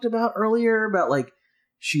of talked about earlier. About like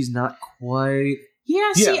she's not quite.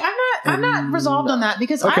 Yeah, see, Yeah. I'm not resolved on that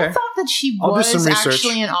because Okay. I thought that she I'll do was some research.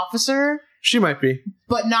 actually an officer, She might be.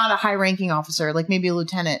 but not a high-ranking officer, like maybe a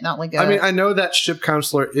lieutenant, not like a. I mean, I know that ship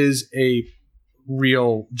counselor is a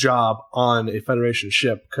real job on a Federation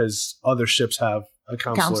ship because other ships have a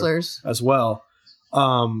counselor counselors. as well.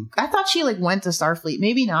 I thought she like went to Starfleet.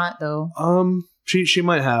 Maybe not though. She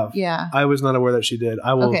might have. Yeah. I was not aware that she did.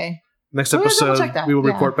 I will Okay. next We'll double episode check that. we will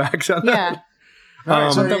Yeah. report back on Yeah. that.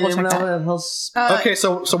 So double check anyone that. else? Okay,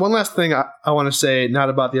 so one last thing I want to say, not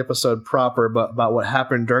about the episode proper, but about what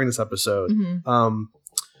happened during this episode. Mhm.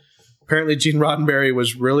 Apparently, Gene Roddenberry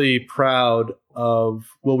was really proud of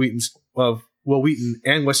Will Wheaton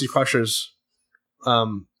and Wesley Crusher's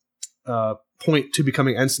point to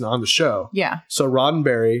becoming ensign on the show. Yeah. So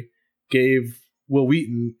Roddenberry gave Will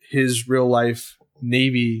Wheaton his real life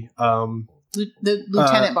Navy The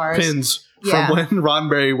lieutenant bars. pins Yeah. from when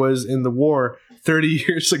Roddenberry was in the war 30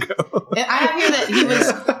 years ago. And I have here that he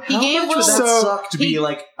was. He How gave much Will. would that So, suck to be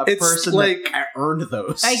like a it's person like- that earned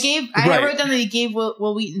those? I Right. wrote down that he gave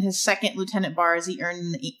Will Wheaton his second lieutenant bars he earned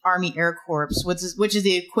in the Army Air Corps, which is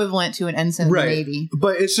the equivalent to an ensign in the Right. Navy.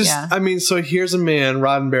 But it's just, Yeah. I mean, so here's a man,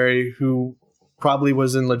 Roddenberry, who probably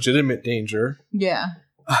was in legitimate danger, Yeah.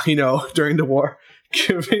 During the war,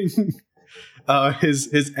 giving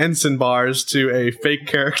his ensign bars to a fake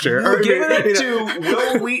character. You're Or, giving it you know, to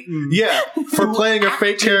Will Wheaton. yeah, for playing a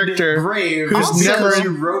fake character brave, who's also never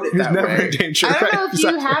you wrote it who's that never way. in danger. I don't right? know if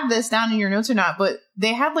Exactly. you have this down in your notes or not, but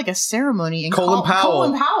they had like a ceremony, and Colin Powell.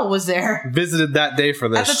 Colin Powell was there. Visited that day for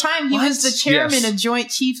this. At the time, he What? was the chairman Yes. of Joint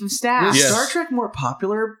Chiefs of Staff. Was Yes. Star Trek more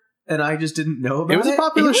popular, and I just didn't know about It was a It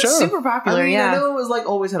popular was show. super popular, I mean, yeah. I know it was like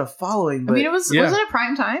always had a following, but I mean, it was Yeah. wasn't it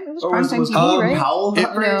prime time? It was or prime was, time was TV, Colin right? Powell It-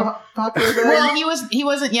 not very no. popular then? Well, he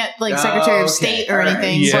wasn't yet like Secretary of Okay, State or all right.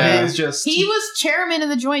 anything. Yeah. He But was just he was chairman of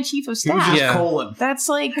the Joint Chief of he was Staff. just Yeah. colon. That's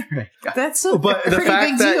like Got it. that's a But the pretty fact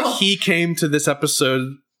big that deal. he came to this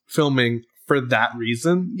episode filming for that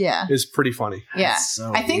reason yeah, is pretty funny. yeah. That's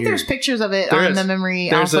so I think weird. there's pictures of it There on is. the memory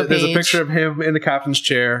There's alpha a page. picture of him in the captain's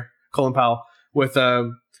chair, Colin Powell, with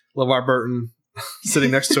LeVar Burton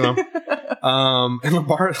sitting next to him. And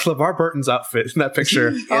LeVar Burton's outfit in that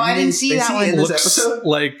picture Oh, I didn't see is that he one. in this looks episode?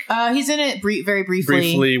 like He's in it very briefly.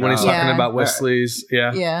 briefly when he's Oh. talking Yeah. about Wesley's.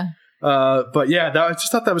 Yeah. Yeah, But yeah, I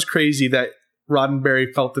just thought that was crazy that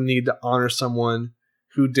Roddenberry felt the need to honor someone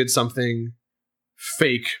who did something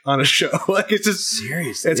fake on a show. Like it's just,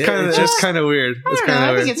 Seriously, it's kind of just kind of weird. I It's don't know. kind I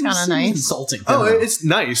of think weird. it's kind of nice. insulting. Oh, it's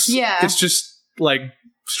nice. Yeah. It's just like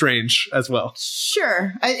strange as well.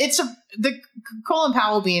 Sure, the Colin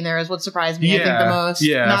Powell being there is what surprised me. I think Yeah, the most.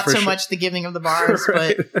 yeah, not for so sure. much the giving of the bars,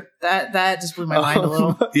 Right. but that just blew my mind a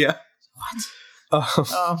little. Yeah. What? Um,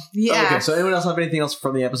 Oh, yeah. Okay, so anyone else have anything else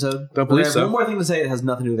from the episode? Don't believe I have so. One more thing to say that has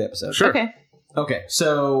nothing to do with the episode. Sure. Okay. Okay,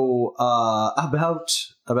 so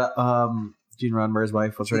about Gene Roddenberry's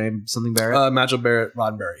wife, what's her name? Something Barrett. Magil Barrett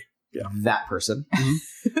Roddenberry. Yeah. That person.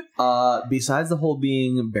 Mhm. Besides the whole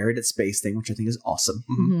being buried at space thing, which I think is awesome,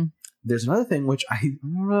 Mhm. there's another thing which I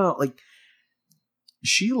don't know. Like,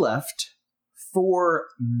 she left $4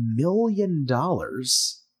 million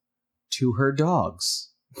to her dogs.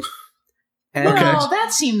 And, Okay. Well,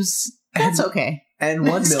 that seems that's okay. and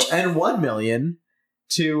 1 million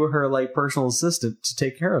to her like personal assistant to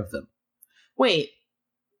take care of them. Wait.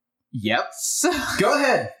 Yep. So Go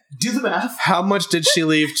ahead. Do the math. How much did she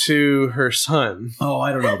leave to her son? Oh,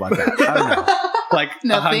 I don't know about that. I don't know. Like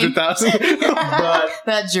Nothing. 100,000? But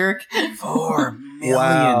that jerk. 4 million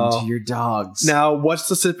Wow. to your dogs. Now, what's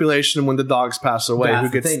the stipulation when the dogs pass away? That's Who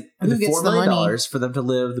the gets thing. who The gets $4 the million money? for them to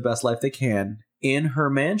live the best life they can in her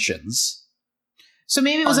mansions. So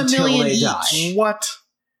maybe it was Until $1 million they each. die. what?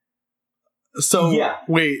 So Yeah.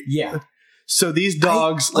 wait, Yeah. so these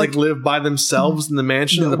dogs like- like live by themselves in the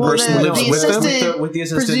mansion, and the Well, person the- lives the with them. assistant With the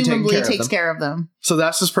assistant taking Presumably care of takes them. care of them. So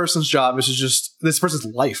that's this person's job. Is to just this person's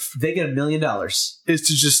life They get $1 million is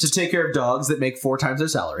to just to take care of dogs that make 4 times their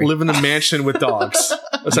salary. live in a mansion with dogs,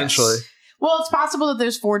 essentially. Yes. Well, it's possible that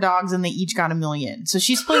there's 4 dogs and they each got $1 million. So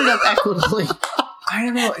she split it up equitably. I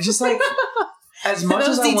don't know. It's just like, as much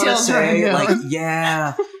Those as I want to details are say, unknown. like,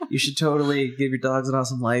 yeah, you should totally give your dogs an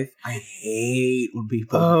awesome life. I hate when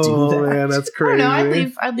people Oh do that. man, that's I don't crazy.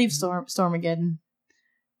 know. I'd leave Stormageddon.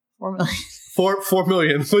 $4 million. 4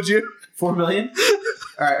 million. Would you? 4 million?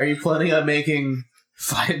 All right, are you planning on making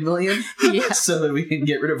 5 million Yeah. so that we can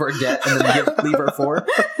get rid of our debt and then leave our 4?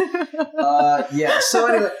 Yeah. So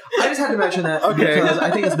anyway, I just had to mention that Okay. because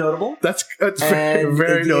I think it's notable. That's very, And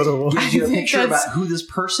very it notable. gives you a I think picture that's- about who this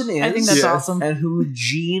person is. I think that's Yeah. awesome. And who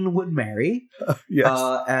Gene would marry Yes.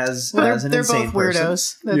 as Well, an they're insane both person.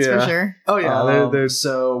 weirdos. That's Yeah. for sure. Oh yeah. They're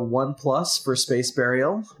So 1+ for space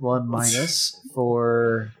burial, 1-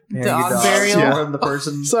 for paying your Dog dogs burial. more than the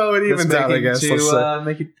person so it that's evens out, I making guess. Let's say. to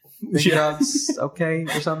make your Yeah. dogs okay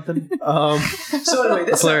or something. Um, So anyway, this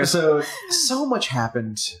That's hilarious. episode, so much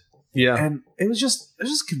happened, yeah, and it was just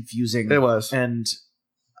confusing. it was. And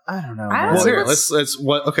I don't know. I don't Well, know. here, let's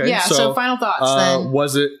what? Okay, yeah. So, final thoughts then.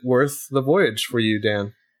 was it worth the voyage for you,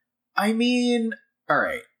 Dan? I mean, all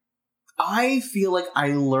right. I feel like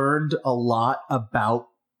I learned a lot about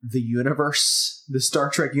the universe, the Star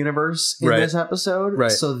Trek universe in Right. this episode.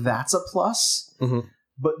 Right. So that's a plus. Mhm.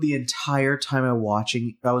 But the entire time I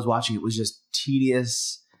was watching it was just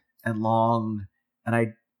tedious and long. And I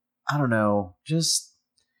don't know, just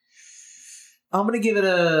I'm gonna give it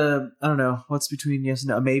a, I don't know, what's between yes and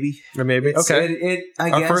no, maybe. Or maybe. It's- Okay. I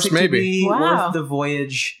Our guess first it could maybe. be Wow. worth the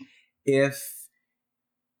voyage if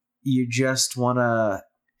you just want to,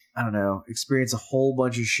 I don't know, experience a whole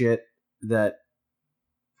bunch of shit that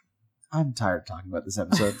I'm tired of talking about this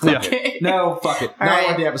episode. Fuck Yeah. it. No, fuck it. All Not right.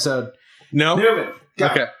 want the episode. No? Newman. Go.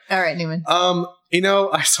 Okay. All right, Newman.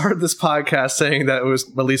 I started this podcast saying that it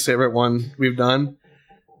was my least favorite one we've done.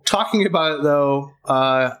 Talking about it, though,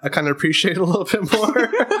 I kind of appreciate it a little bit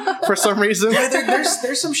more for some reason. Yeah,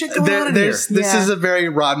 there's some shit going on in here. This Yeah. is a very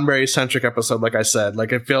Roddenberry centric episode, like I said.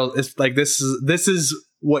 Like I feel it's like this is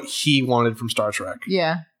what he wanted from Star Trek.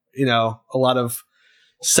 Yeah. You know, a lot of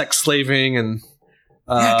sex slaving and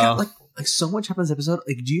Yeah, God, like so much happens in this episode.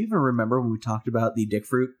 Like, do you even remember when we talked about the dick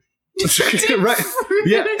fruit? right.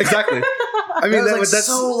 Yeah, exactly. I mean, That was, like, that's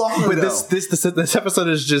so long but ago. this episode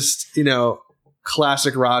is just, you know,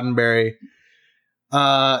 classic Roddenberry.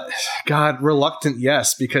 God, reluctant,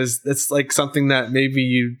 yes, because it's like something that maybe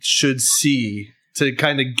you should see to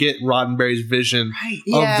kind of get Roddenberry's vision Right.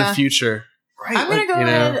 of the future. Right. I'm gonna like, go you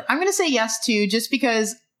know. ahead. I'm gonna say yes too, just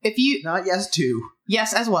because if you not yes to.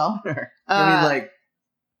 yes as well. I mean, like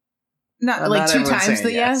not like not two everyone's times saying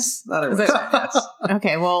the yes. Not Is everyone's that- saying yes.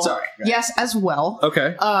 Okay, well, Sorry. yes as well.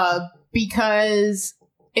 Okay. Because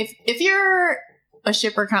if you're a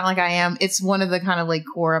shipper kind of like I am, it's one of the kind of like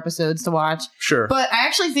core episodes to watch. Sure. But I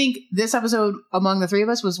actually think this episode among the three of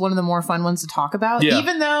us was one of the more fun ones to talk about. Yeah.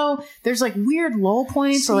 Even though there's like weird lull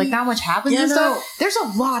points or like not much happens Yeah, and no. stuff, there's a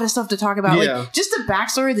lot of stuff to talk about. Yeah. Like just the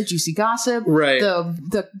backstory, the juicy gossip, Right.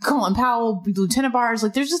 the Colin Powell, Lieutenant Bars,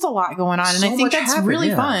 like there's just a lot going on. And So I think much that's happened, really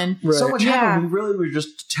yeah. fun. Right. So much Yeah. happened. We really were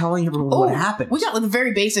just telling everyone what happened. We got like the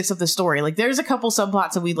very basics of the story. Like there's a couple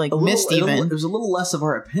subplots that we like a little, missed even. There's a little less of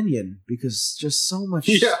our opinion because just so much.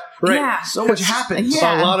 Yeah. Right. Yeah. So much happened.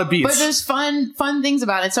 Yeah. A lot of beats. But there's fun things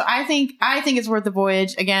about it. So I think it's worth the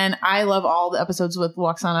voyage. Again, I love all the episodes with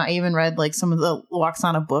Lwaxana. I even read like some of the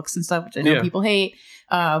Lwaxana books and stuff, which I know Yeah. people hate.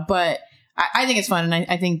 But I think it's fun, and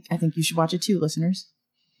I think you should watch it too, listeners.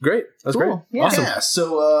 Great. That's Cool. great. Yeah. Awesome. Yeah.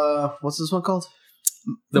 So, what's this one called?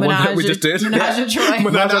 The one that we Menage- just did. Menage a Troy.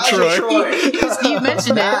 Menage a Troy. You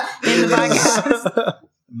mentioned it in the podcast.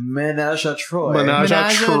 Menage a Troy. Menage a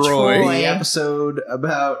Menage a Troy. Troy. The episode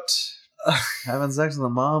about having sex with the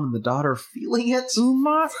mom and the daughter feeling it.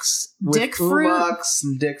 Umox, With Dick Fruit, Umox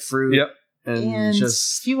and Dick Fruit. Yep. And, and a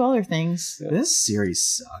just few other things. this series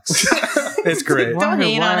sucks. It's great. Don't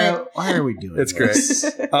hate on it. Why are we doing It's this?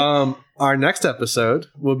 Our next episode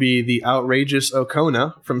will be the outrageous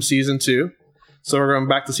Okona from season 2. So we're going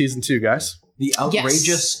back to season 2, guys. The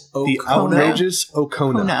outrageous The Okona. outrageous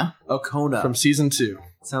Okona Kona. Okona. from season 2.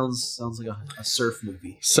 Sounds like a surf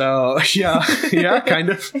movie. So yeah, kind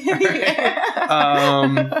of.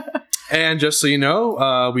 And just so you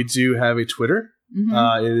know, we do have a Twitter.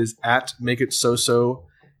 Mhm. It is at Make It So So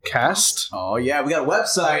Cast. Oh yeah, we got a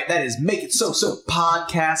website that is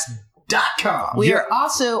makeitsosopodcast.com. We are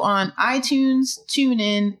also on iTunes,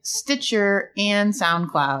 TuneIn, Stitcher, and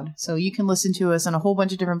SoundCloud. So you can listen to us in a whole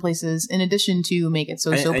bunch of different places in addition to and you should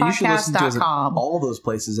listen to us in makeitsosopodcast.com. all those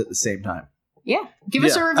places at the same time. Yeah. Give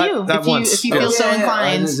us Yeah, a review that if you once. if you Yeah. feel so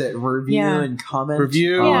inclined. Is it review Yeah. and comment?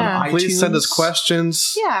 Review. Yeah. on Please send us iTunes?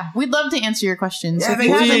 questions. Yeah, we'd love to answer your questions. Yeah, So if make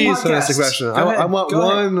you it haven't- Please send us a question. Go ahead. I want Go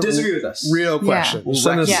ahead. one Disagree with us. real question. We'll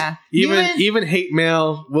Send us yeah. even Newman- hate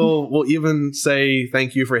mail. We'll even say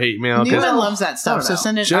thank you for hate mail. 'cause Newman loves that I stuff, don't so know.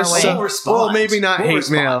 send it just our way. so- respond. well, maybe not We'll hate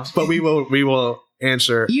respond. mail, but we will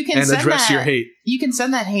answer You can and send address that. your hate. You can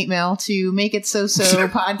send that hate mail to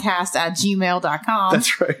makeitsosopodcast@gmail.com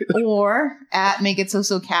That's right. or at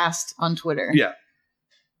makeitsosocast on Twitter. Yeah.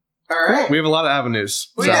 All right. We have a lot of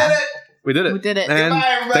avenues. We So, did it. We did it. We did it. And Goodbye,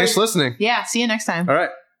 everybody. thanks for listening. Yeah, see you next time. All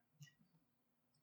right.